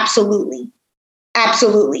it? Absolutely.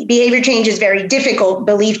 Absolutely. Behavior change is very difficult.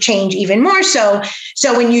 Belief change even more so.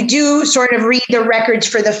 So when you do sort of read the records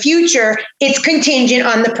for the future, it's contingent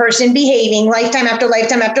on the person behaving lifetime after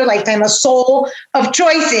lifetime after lifetime, a soul of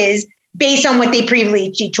choices based on what they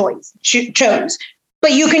previously chose.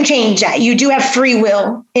 But you can change that. You do have free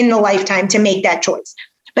will in the lifetime to make that choice.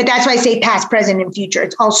 But that's why I say past, present, and future.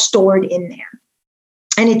 It's all stored in there.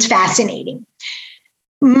 And it's fascinating.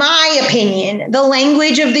 My opinion, the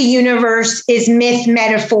language of the universe is myth,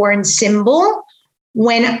 metaphor, and symbol.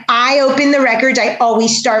 When I open the records, I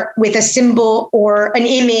always start with a symbol or an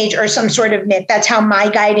image or some sort of myth. That's how my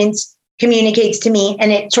guidance communicates to me,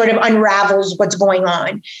 and it sort of unravels what's going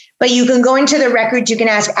on. But you can go into the records, you can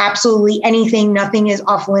ask absolutely anything, nothing is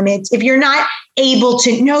off limits. If you're not able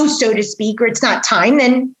to know, so to speak, or it's not time,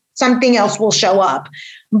 then something else will show up.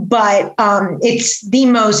 But it's the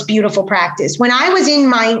most beautiful practice. When I was in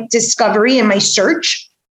my discovery and my search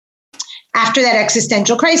after that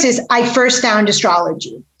existential crisis, I first found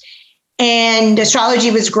astrology. And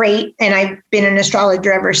astrology was great. And I've been an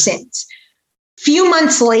astrologer ever since. Few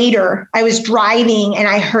months later, I was driving and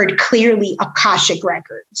I heard clearly Akashic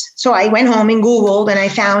records. So I went home and Googled and I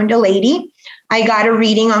found a lady. I got a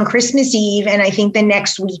reading on Christmas Eve. And I think the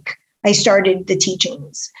next week I started the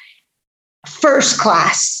teachings. First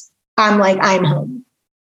class, I'm like, I'm home.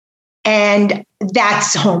 And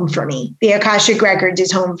that's home for me. The Akashic Records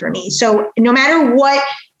is home for me. So no matter what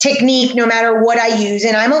technique, no matter what I use,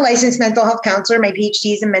 and I'm a licensed mental health counselor, my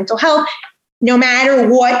PhD is in mental health, no matter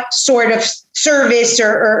what sort of service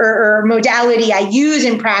or modality I use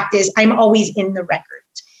in practice, I'm always in the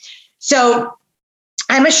records. So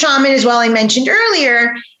I'm a shaman as well, I mentioned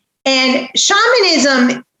earlier. And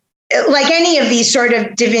shamanism, like any of these sort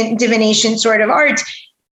of divination sort of arts,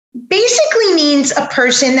 basically means a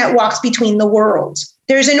person that walks between the worlds.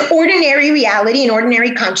 There's an ordinary reality, an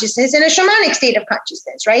ordinary consciousness, and a shamanic state of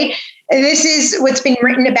consciousness, right? And this is what's been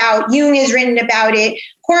written about. Jung has written about it.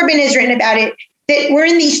 Corbin has written about it, that we're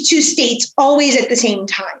in these two states always at the same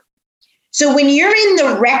time. So when you're in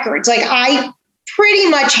the records, like I pretty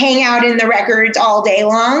much hang out in the records all day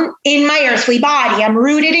long in my earthly body. I'm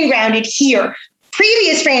rooted and grounded here.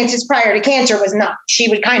 Previous Frances prior to cancer was not. She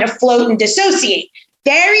would kind of float and dissociate.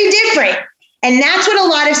 Very different. And that's what a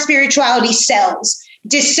lot of spirituality sells.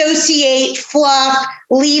 Dissociate, fluff,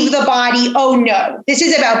 leave the body. Oh no, this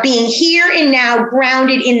is about being here and now,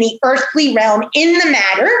 grounded in the earthly realm, in the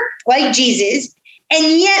matter, like Jesus,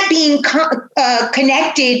 and yet being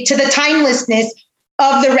connected to the timelessness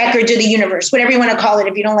of the records of the universe, whatever you want to call it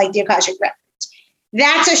if you don't like the Akashic Records.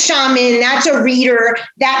 That's a shaman, that's a reader,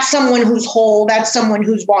 that's someone who's whole, that's someone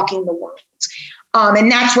who's walking the world.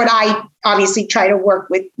 And that's what I obviously try to work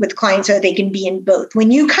with clients so they can be in both.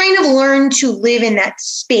 When you kind of learn to live in that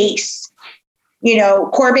space, you know,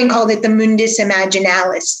 Corbin called it the mundus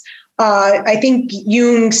imaginalis. I think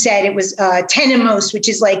Jung said it was tenemos, which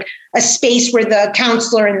is like a space where the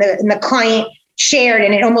counselor and the client shared,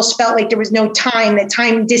 and it almost felt like there was no time, that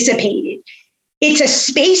time dissipated. It's a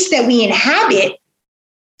space that we inhabit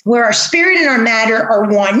where our spirit and our matter are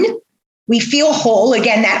one. We feel whole.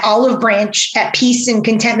 Again, that olive branch at peace and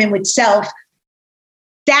contentment with self.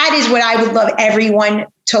 That is what I would love everyone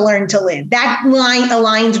to learn to live. That line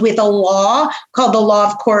aligns with a law called the law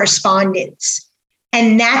of correspondence.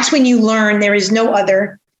 And that's when you learn there is no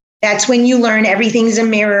other. That's when you learn everything's a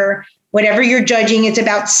mirror. Whatever you're judging, it's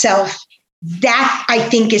about self. That, I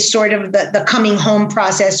think, is sort of the coming home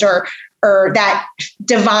process, or that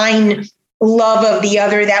divine love of the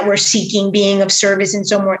other that we're seeking, being of service and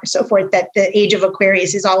so on and so forth, that the age of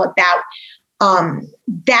Aquarius is all about.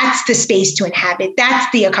 That's the space to inhabit.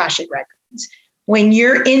 That's the Akashic Records. When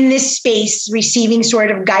you're in this space receiving sort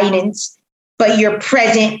of guidance, but you're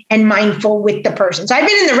present and mindful with the person. So I've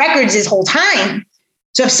been in the records this whole time.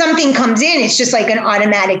 So if something comes in, it's just like an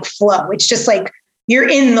automatic flow. It's just like you're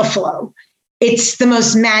in the flow. It's the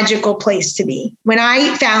most magical place to be. When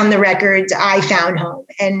I found the records, I found home,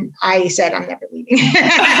 and I said, I'm never leaving.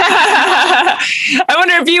 I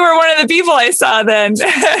wonder if you were one of the people I saw then.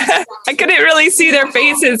 I couldn't really see their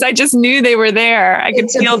faces. I just knew they were there. I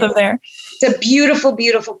could feel them there. It's a beautiful,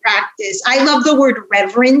 beautiful practice. I love the word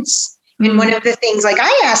reverence. And one of the things, like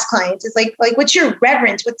I ask clients, is like, what's your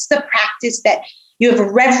reverence? What's the practice that you have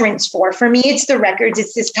a reverence for? For me, it's the records.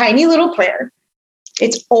 It's this tiny little prayer.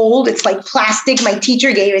 It's old. It's like plastic. My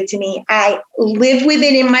teacher gave it to me. I live with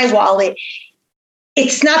it in my wallet.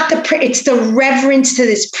 It's not it's the reverence to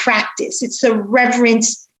this practice. It's the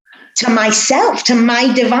reverence to myself, to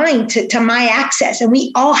my divine, to my access. And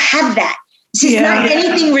we all have that. This is not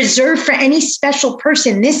anything reserved for any special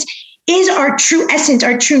person. This is our true essence,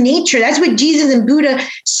 our true nature. That's what Jesus and Buddha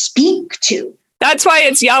speak to. That's why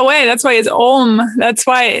it's Yahweh. That's why it's Om. That's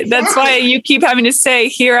why you keep having to say,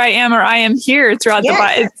 here I am, or I am here throughout the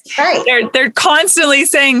Bible. Right. They're constantly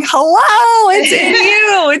saying, hello, it's in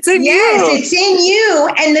you. It's in you. Yes, it's in you.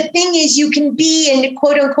 And the thing is, you can be in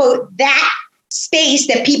quote unquote that space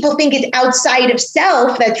that people think is outside of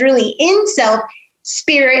self, that's really in self,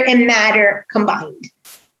 spirit and matter combined.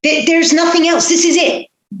 There's nothing else. This is it.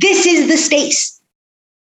 This is the space.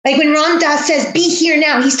 Like when Ram Dass says, be here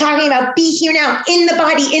now, he's talking about be here now, in the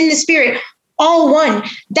body, in the spirit, all one.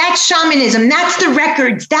 That's shamanism. That's the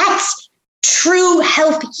records. That's true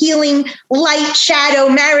health, healing, light, shadow,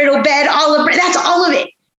 marital bed, that's all of it.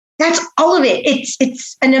 That's all of it.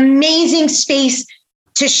 It's an amazing space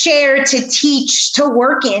to share, to teach, to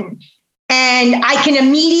work in. And I can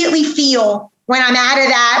immediately feel when I'm out of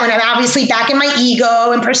that, when I'm obviously back in my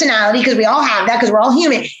ego and personality, because we all have that, because we're all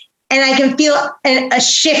human. And I can feel a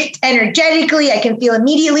shift energetically. I can feel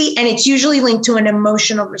immediately. And it's usually linked to an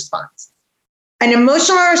emotional response. An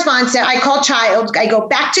emotional response that I call child. I go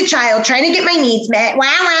back to child, trying to get my needs met. Wow.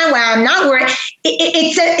 I'm not worried.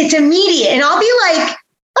 It's immediate. And I'll be like,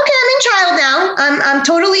 okay, I'm in child now. I'm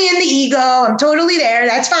totally in the ego. I'm totally there.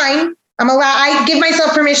 That's fine. I give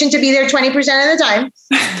myself permission to be there 20% of the time.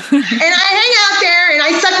 And I hang out there and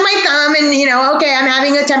I suck my thumb and, okay, I'm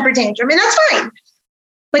having a temper tantrum, and that's fine.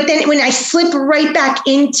 But then when I slip right back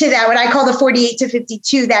into that, what I call the 48 to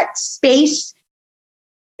 52, that space,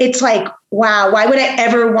 it's like, wow, why would I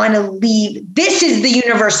ever want to leave? This is the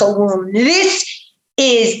universal womb. This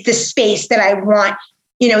is the space that I want.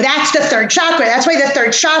 That's the third chakra. That's why the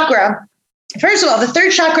third chakra, first of all, the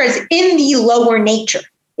third chakra is in the lower nature.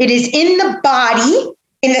 It is in the body.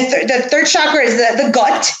 In the third chakra is the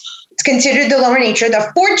gut. It's considered the lower nature. The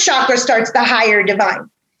fourth chakra starts the higher divine.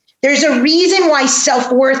 There's a reason why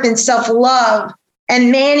self-worth and self-love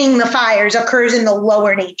and manning the fires occurs in the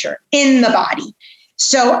lower nature, in the body.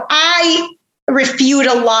 So I refute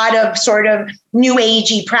a lot of sort of new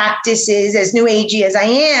agey practices, as new agey as I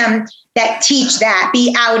am, that teach that,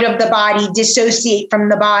 be out of the body, dissociate from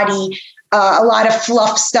the body, a lot of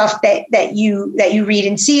fluff stuff that you read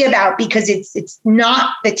and see about, because it's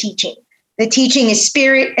not the teaching. The teaching is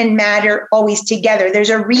spirit and matter always together. There's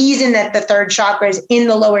a reason that the third chakra is in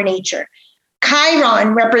the lower nature.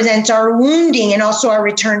 Chiron represents our wounding and also our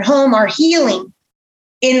return home, our healing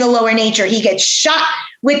in the lower nature. He gets shot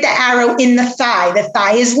with the arrow in the thigh. The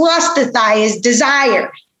thigh is lust. The thigh is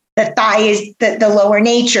desire. The thigh is the lower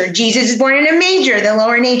nature. Jesus is born in a manger, the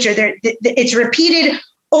lower nature. It's repeated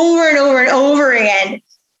over and over and over again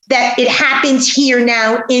that it happens here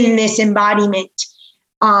now in this embodiment.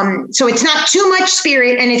 So it's not too much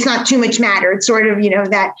spirit and it's not too much matter. It's sort of,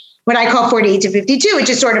 that what I call 48 to 52, which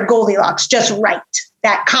is sort of Goldilocks, just right.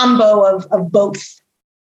 That combo of both.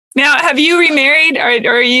 Now, have you remarried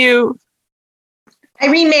or are you? I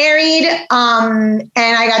remarried and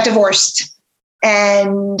I got divorced,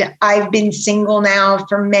 and I've been single now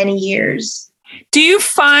for many years. Do you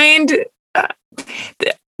find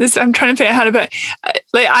this? I'm trying to figure out how to put.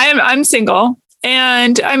 I'm single.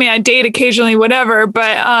 And I mean, I date occasionally, whatever,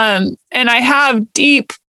 but, and I have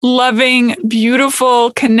deep, loving, beautiful,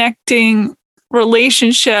 connecting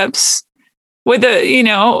relationships with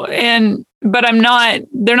but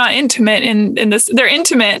they're not intimate in this, they're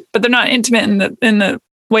intimate, but they're not intimate in the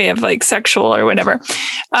way of like sexual or whatever.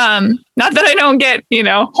 Not that I don't get,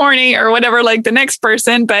 horny or whatever, like the next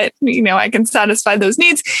person, but I can satisfy those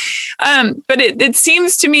needs. But it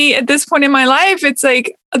seems to me at this point in my life, it's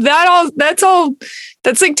like that's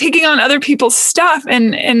like taking on other people's stuff.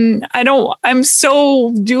 And I'm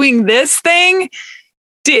so doing this thing.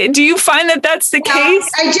 Do you find that that's the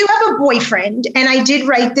case? I do have a boyfriend, and I did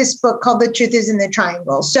write this book called The Truth is in the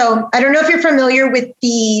Triangle. So I don't know if you're familiar with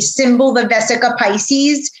the symbol, the Vesica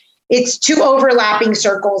Pisces. It's two overlapping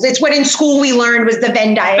circles. It's what in school we learned was the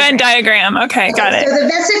Venn diagram. Venn diagram. Okay, got it. So the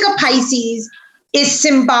Vesica Pisces is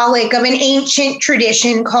symbolic of an ancient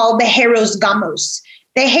tradition called the Hieros Gamos.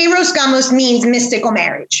 The Hieros Gamos means mystical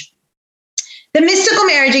marriage. The mystical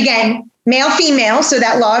marriage, again, male-female, so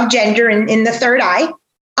that law of gender in the third eye.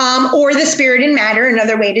 Or the spirit and matter,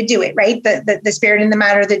 another way to do it, right? The spirit and the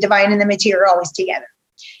matter, the divine and the material are always together.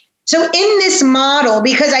 So in this model,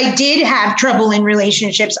 because I did have trouble in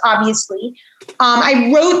relationships, obviously,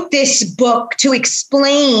 I wrote this book to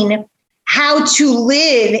explain how to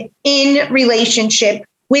live in relationship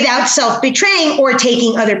without self-betraying or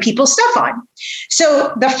taking other people's stuff on.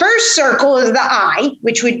 So the first circle is the I,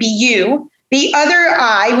 which would be you. The other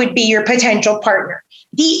I would be your potential partner.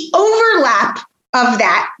 The overlap of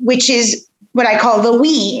that, which is what I call the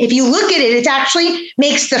we. If you look at it, it actually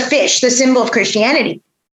makes the fish, the symbol of Christianity.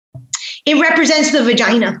 It represents the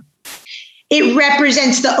vagina. it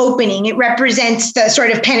represents the opening. It represents the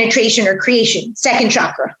sort of penetration or creation, second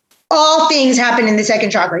chakra. All things happen in the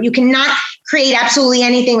second chakra. You cannot create absolutely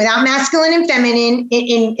anything without masculine and feminine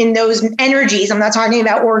in those energies. I'm not talking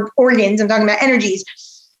about organs. I'm talking about energies.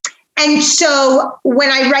 And so when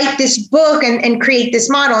I write this book and create this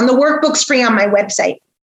model, and the workbook's free on my website,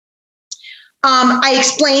 I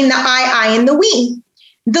explain the I, and the we.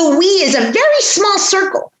 The we is a very small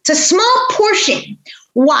circle. It's a small portion.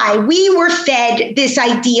 Why? We were fed this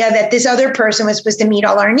idea that this other person was supposed to meet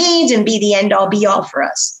all our needs and be the end all be all for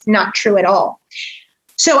us. Not true at all.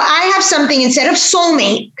 So I have something instead of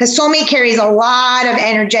soulmate, because soulmate carries a lot of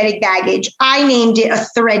energetic baggage. I named it a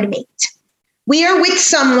thread mate. We are with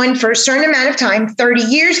someone for a certain amount of time, 30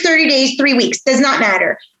 years, 30 days, 3 weeks, does not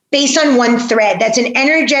matter, based on one thread. That's an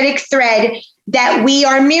energetic thread that we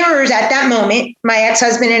are mirrors at that moment, my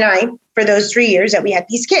ex-husband and I, for those 3 years that we had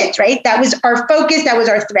these kids, right? That was our focus. That was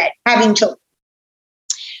our thread, having children.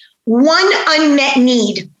 One unmet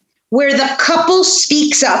need where the couple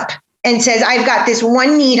speaks up and says, I've got this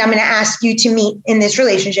one need I'm going to ask you to meet in this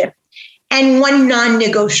relationship, and one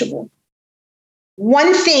non-negotiable.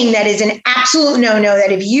 One thing that is an absolute no-no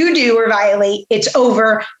that if you do or violate, it's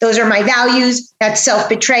over. Those are my values. That's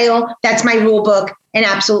self-betrayal. That's my rule book, and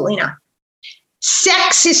absolutely not.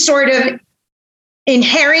 Sex is sort of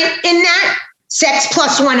inherent in that. Sex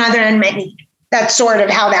plus one other unmet need. That's sort of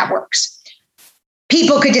how that works.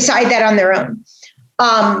 People could decide that on their own.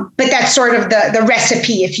 But that's sort of the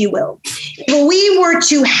recipe, if you will. If we were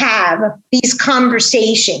to have these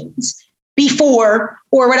conversations before,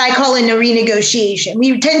 or what I call a renegotiation,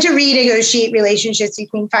 we tend to renegotiate relationships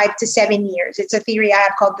between 5 to 7 years. It's a theory I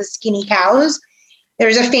have called the skinny cows.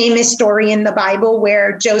 There's a famous story in the Bible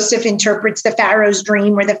where Joseph interprets the Pharaoh's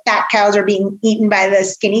dream where the fat cows are being eaten by the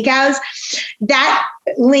skinny cows. That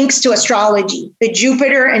links to astrology, the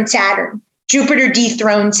Jupiter and Saturn. Jupiter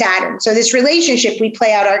dethroned Saturn. So this relationship we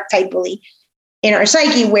play out archetypally in our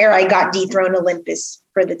psyche, where I got dethroned Olympus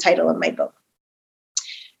for the title of my book.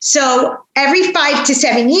 So every 5 to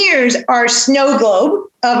 7 years, our snow globe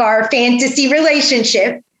of our fantasy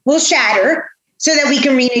relationship will shatter so that we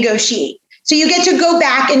can renegotiate. So you get to go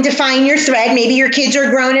back and define your thread. Maybe your kids are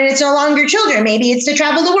grown and it's no longer children. Maybe it's to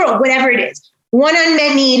travel the world, whatever it is. One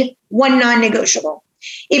unmet need, one non-negotiable.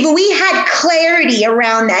 If we had clarity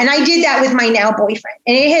around that, and I did that with my now boyfriend,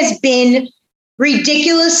 and it has been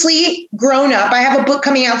ridiculously grown up. I have a book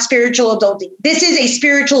coming out, Spiritual Adulting. This is a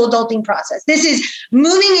spiritual adulting process. This is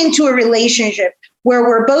moving into a relationship where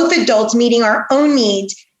we're both adults meeting our own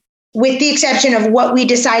needs, with the exception of what we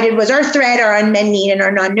decided was our thread, our unmet need, and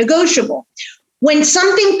our non-negotiable. When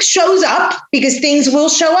something shows up, because things will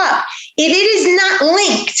show up, if it is not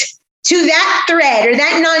linked to that thread or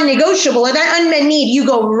that non-negotiable or that unmet need, you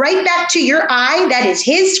go right back to your I. That is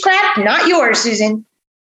his crap, not yours, Susan.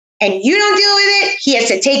 And you don't deal with it. He has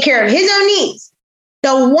to take care of his own needs.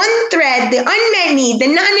 The one thread, the unmet need, the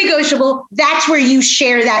non-negotiable, that's where you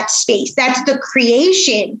share that space. That's the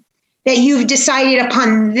creation that you've decided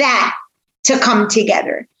upon that to come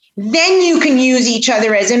together. Then you can use each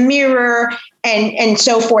other as a mirror and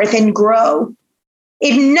so forth and grow.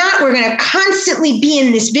 If not, we're going to constantly be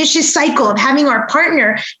in this vicious cycle of having our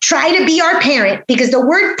partner try to be our parent, because the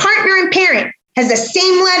word partner and parent has the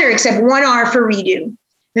same letter except one R for redo.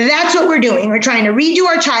 That's what we're doing. We're trying to redo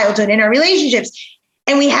our childhood and our relationships.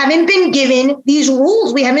 And we haven't been given these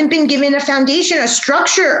rules. We haven't been given a foundation, a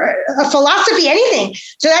structure, a philosophy, anything.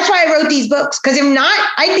 So that's why I wrote these books. Because if not,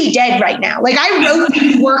 I'd be dead right now. Like, I wrote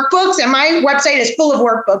these workbooks, and my website is full of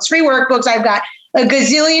workbooks, free workbooks. I've got a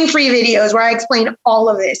gazillion free videos where I explain all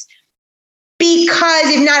of this. Because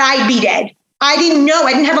if not, I'd be dead. I didn't know.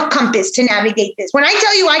 I didn't have a compass to navigate this. When I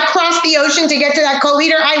tell you I crossed the ocean to get to that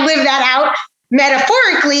co-leader, I lived that out.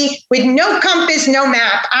 Metaphorically, with no compass, no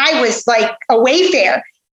map. I was like a wayfarer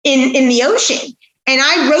in the ocean. And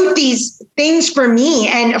I wrote these things for me.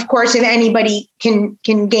 And of course, if anybody can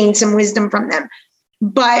gain some wisdom from them.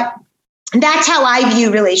 But that's how I view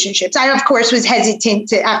relationships. I, of course, was hesitant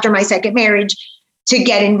to, after my second marriage, to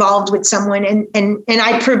get involved with someone. And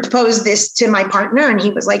I proposed this to my partner, and he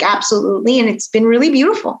was like, absolutely. And it's been really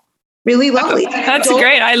beautiful. Really lovely. That's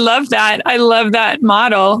great. I love that. I love that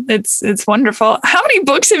model. It's wonderful. How many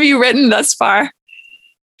books have you written thus far?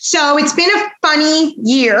 So it's been a funny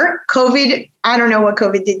year. COVID, I don't know what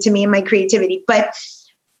COVID did to me and my creativity, but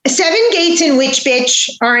 7 Gates and Witch Bitch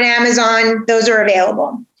are on Amazon. Those are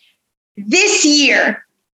available. This year,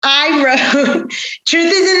 I wrote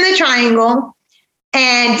Truth is in the Triangle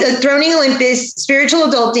and Throning Olympus, Spiritual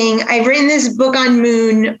Adulting. I've written this book on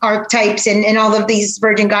moon archetypes and all of these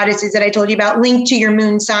virgin goddesses that I told you about, linked to your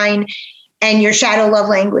moon sign and your shadow love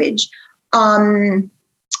language.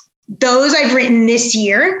 Those I've written this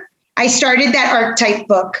year. I started that archetype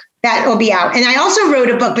book that will be out. And I also wrote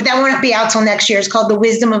a book, but that won't be out till next year. It's called The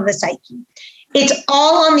Wisdom of the Psyche. It's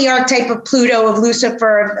all on the archetype of Pluto, of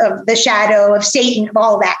Lucifer, of the shadow, of Satan, of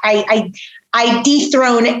all that. I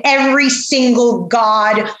dethrone every single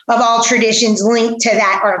god of all traditions linked to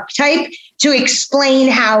that archetype to explain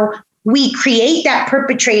how we create that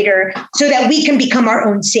perpetrator so that we can become our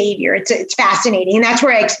own savior. It's fascinating. And that's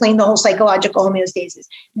where I explain the whole psychological homeostasis.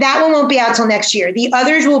 That one won't be out till next year. The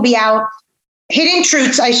others will be out. Hidden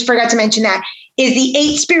Truths, I forgot to mention that, is the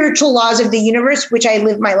 8 spiritual laws of the universe, which I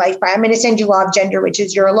live my life by. I'm going to send you Law of Gender, which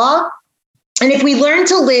is your law. And if we learn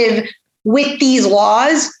to live with these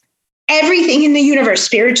laws, everything in the universe,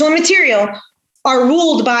 spiritual and material, are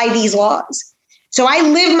ruled by these laws. So I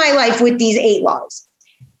live my life with these 8 laws.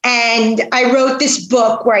 And I wrote this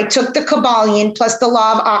book where I took the Kybalion plus the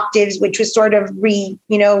law of octaves, which was sort of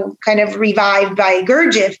kind of revived by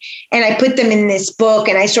Gurdjieff. And I put them in this book,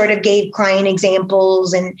 and I sort of gave client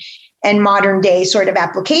examples and modern day sort of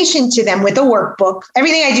application to them with a workbook.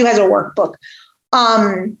 Everything I do has a workbook.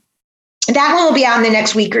 That one will be out in the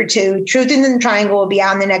next week or two. Truth in the Triangle will be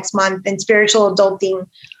out in the next month, and Spiritual Adulting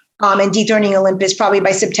and Dethroning Olympus probably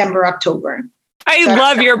by September, October. I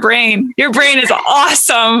love your brain. Your brain is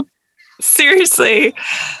awesome. Seriously.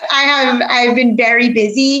 I've been very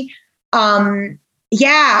busy.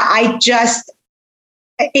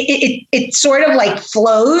 It sort of like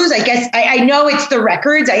flows. I guess I know it's the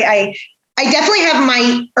records. I definitely have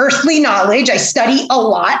my earthly knowledge. I study a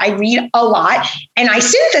lot. I read a lot, and I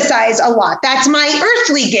synthesize a lot. That's my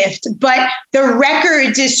earthly gift, but the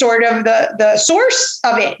records is sort of the source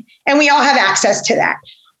of it. And we all have access to that.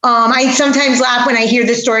 I sometimes laugh when I hear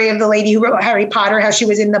the story of the lady who wrote Harry Potter, how she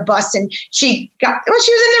was in the bus and she was in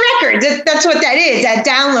the records. That's what that is, that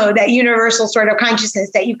download, that universal sort of consciousness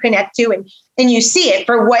that you connect to and you see it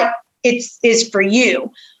for what it is for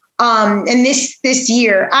you. And this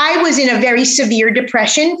year, I was in a very severe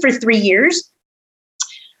depression for 3 years.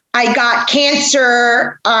 I got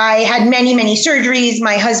cancer. I had many, many surgeries.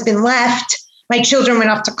 My husband left. My children went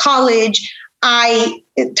off to college. I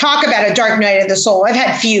talk about a dark night of the soul. I've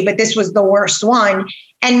had few, but this was the worst one.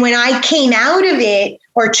 And when I came out of it,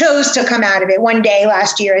 or chose to come out of it one day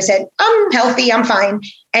last year, I said, I'm healthy, I'm fine.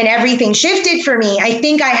 And everything shifted for me. I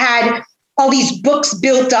think I had all these books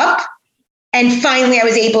built up, and finally I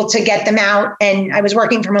was able to get them out. And I was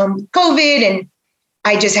working from home with COVID, and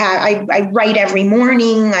I write every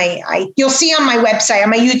morning. You'll see on my website, on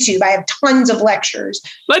my YouTube, I have tons of lectures.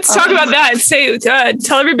 Let's talk about that.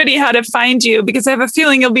 Tell everybody how to find you, because I have a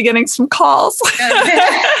feeling you'll be getting some calls.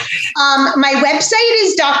 My website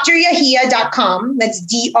is dryahia.com. That's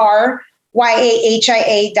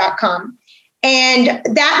DRYAHIA.com. And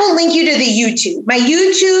that will link you to the YouTube. My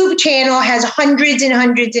YouTube channel has hundreds and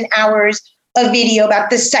hundreds of hours of video about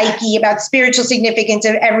the psyche, about spiritual significance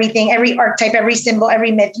of everything, every archetype, every symbol,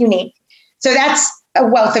 every myth, you name. So that's a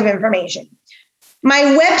wealth of information. My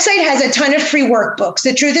website has a ton of free workbooks.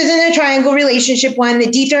 The Truth is in the Triangle relationship one,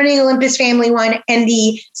 the Dethroning Olympus family one, and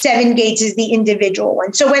the 7 Gates is the individual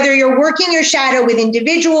one. So whether you're working your shadow with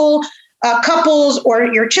individual couples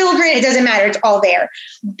or your children, it doesn't matter. It's all there.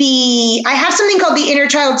 I have something called the Inner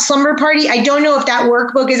Child Slumber Party. I don't know if that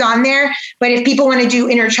workbook is on there, but if people want to do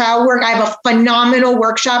inner child work, I have a phenomenal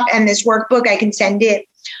workshop and this workbook, I can send it.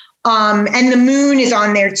 And the moon is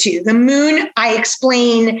on there too. The moon, I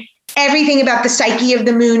explain everything about the psyche of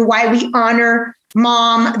the moon, why we honor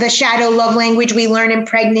mom, the shadow love language we learn in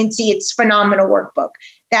pregnancy. It's phenomenal workbook.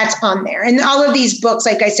 That's on there. And all of these books,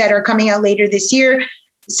 like I said, are coming out later this year.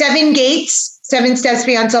 7 Gates, 7 Steps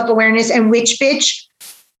Beyond Self-Awareness, and Witch Bitch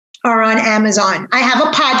are on Amazon. I have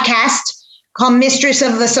a podcast called Mistress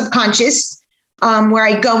of the Subconscious, where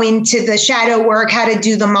I go into the shadow work, how to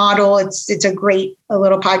do the model. It's a great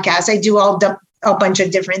little podcast. I do a bunch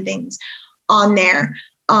of different things on there.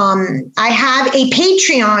 I have a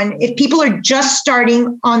Patreon. If people are just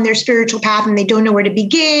starting on their spiritual path and they don't know where to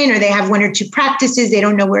begin, or they have 1 or 2 practices, they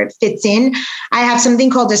don't know where it fits in, I have something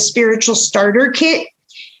called a spiritual starter kit.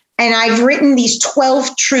 And I've written these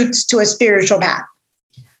 12 truths to a spiritual path.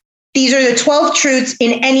 These are the 12 truths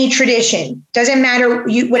in any tradition. Doesn't matter,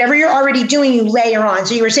 whatever you're already doing, you layer on.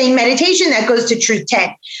 So you were saying meditation, that goes to truth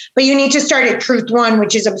 10. But you need to start at truth 1,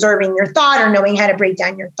 which is observing your thought or knowing how to break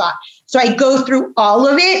down your thought. So I go through all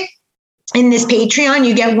of it in this Patreon.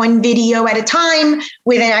 You get 1 video at a time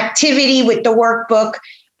with an activity, with the workbook.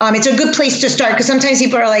 It's a good place to start, because sometimes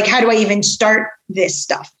people are like, how do I even start this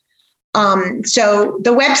stuff? So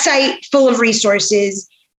the website, full of resources.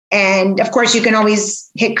 And of course, you can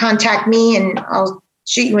always hit contact me, and I'll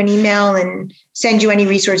shoot you an email and send you any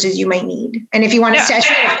resources you might need. And if you want a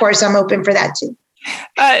session, of course, I'm open for that too.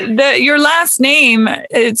 Your last name,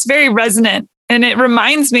 it's very resonant. And it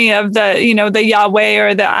reminds me of the Yahweh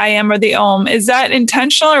or the I am or the Om. Is that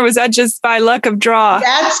intentional or was that just by luck of draw?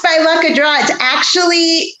 That's by luck of draw. It's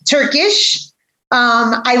actually Turkish.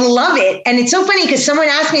 I love it. And it's so funny because someone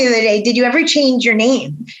asked me the other day, did you ever change your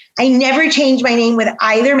name? I never changed my name with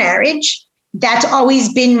either marriage. That's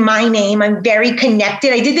always been my name. I'm very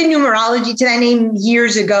connected. I did the numerology to that name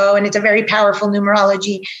years ago, and it's a very powerful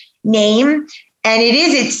numerology name. And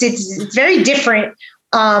it's very different.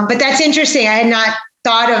 But that's interesting. I had not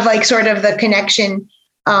thought of like sort of the connection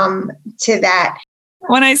to that.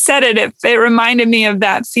 When I said it reminded me of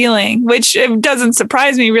that feeling, which it doesn't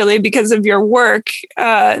surprise me really because of your work,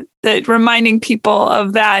 that reminding people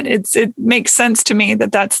of that. It makes sense to me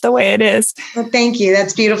that that's the way it is. Well, thank you.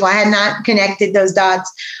 That's beautiful. I had not connected those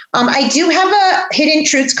dots. I do have a Hidden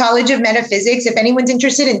Truths College of Metaphysics. If anyone's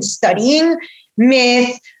interested in studying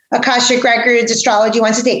myth, Akashic Records, astrology,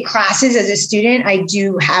 wants to take classes as a student, I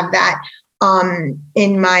do have that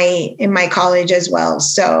in my college as well.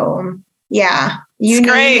 So yeah.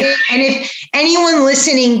 Great. And if anyone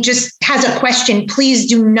listening just has a question, please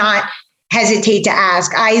do not hesitate to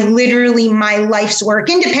ask. My life's work,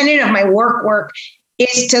 independent of my work,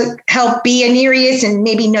 is to help be a Nereus and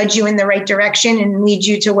maybe nudge you in the right direction and lead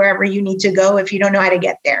you to wherever you need to go if you don't know how to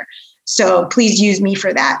get there. So please use me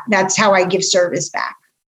for that. That's how I give service back.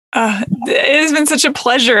 It has been such a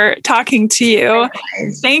pleasure talking to you.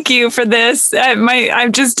 Thank you for this. I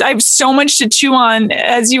have so much to chew on.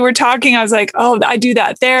 As you were talking, I was like, oh, I do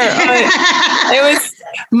that there. It was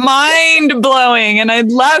mind blowing and I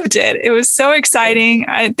loved it. It was so exciting.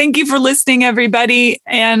 Thank you for listening, everybody,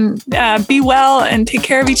 and be well and take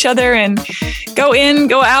care of each other and go in,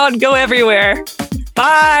 go out, go everywhere.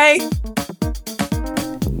 Bye.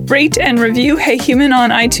 Rate and review Hey Human on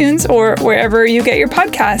iTunes or wherever you get your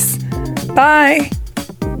podcasts. Bye.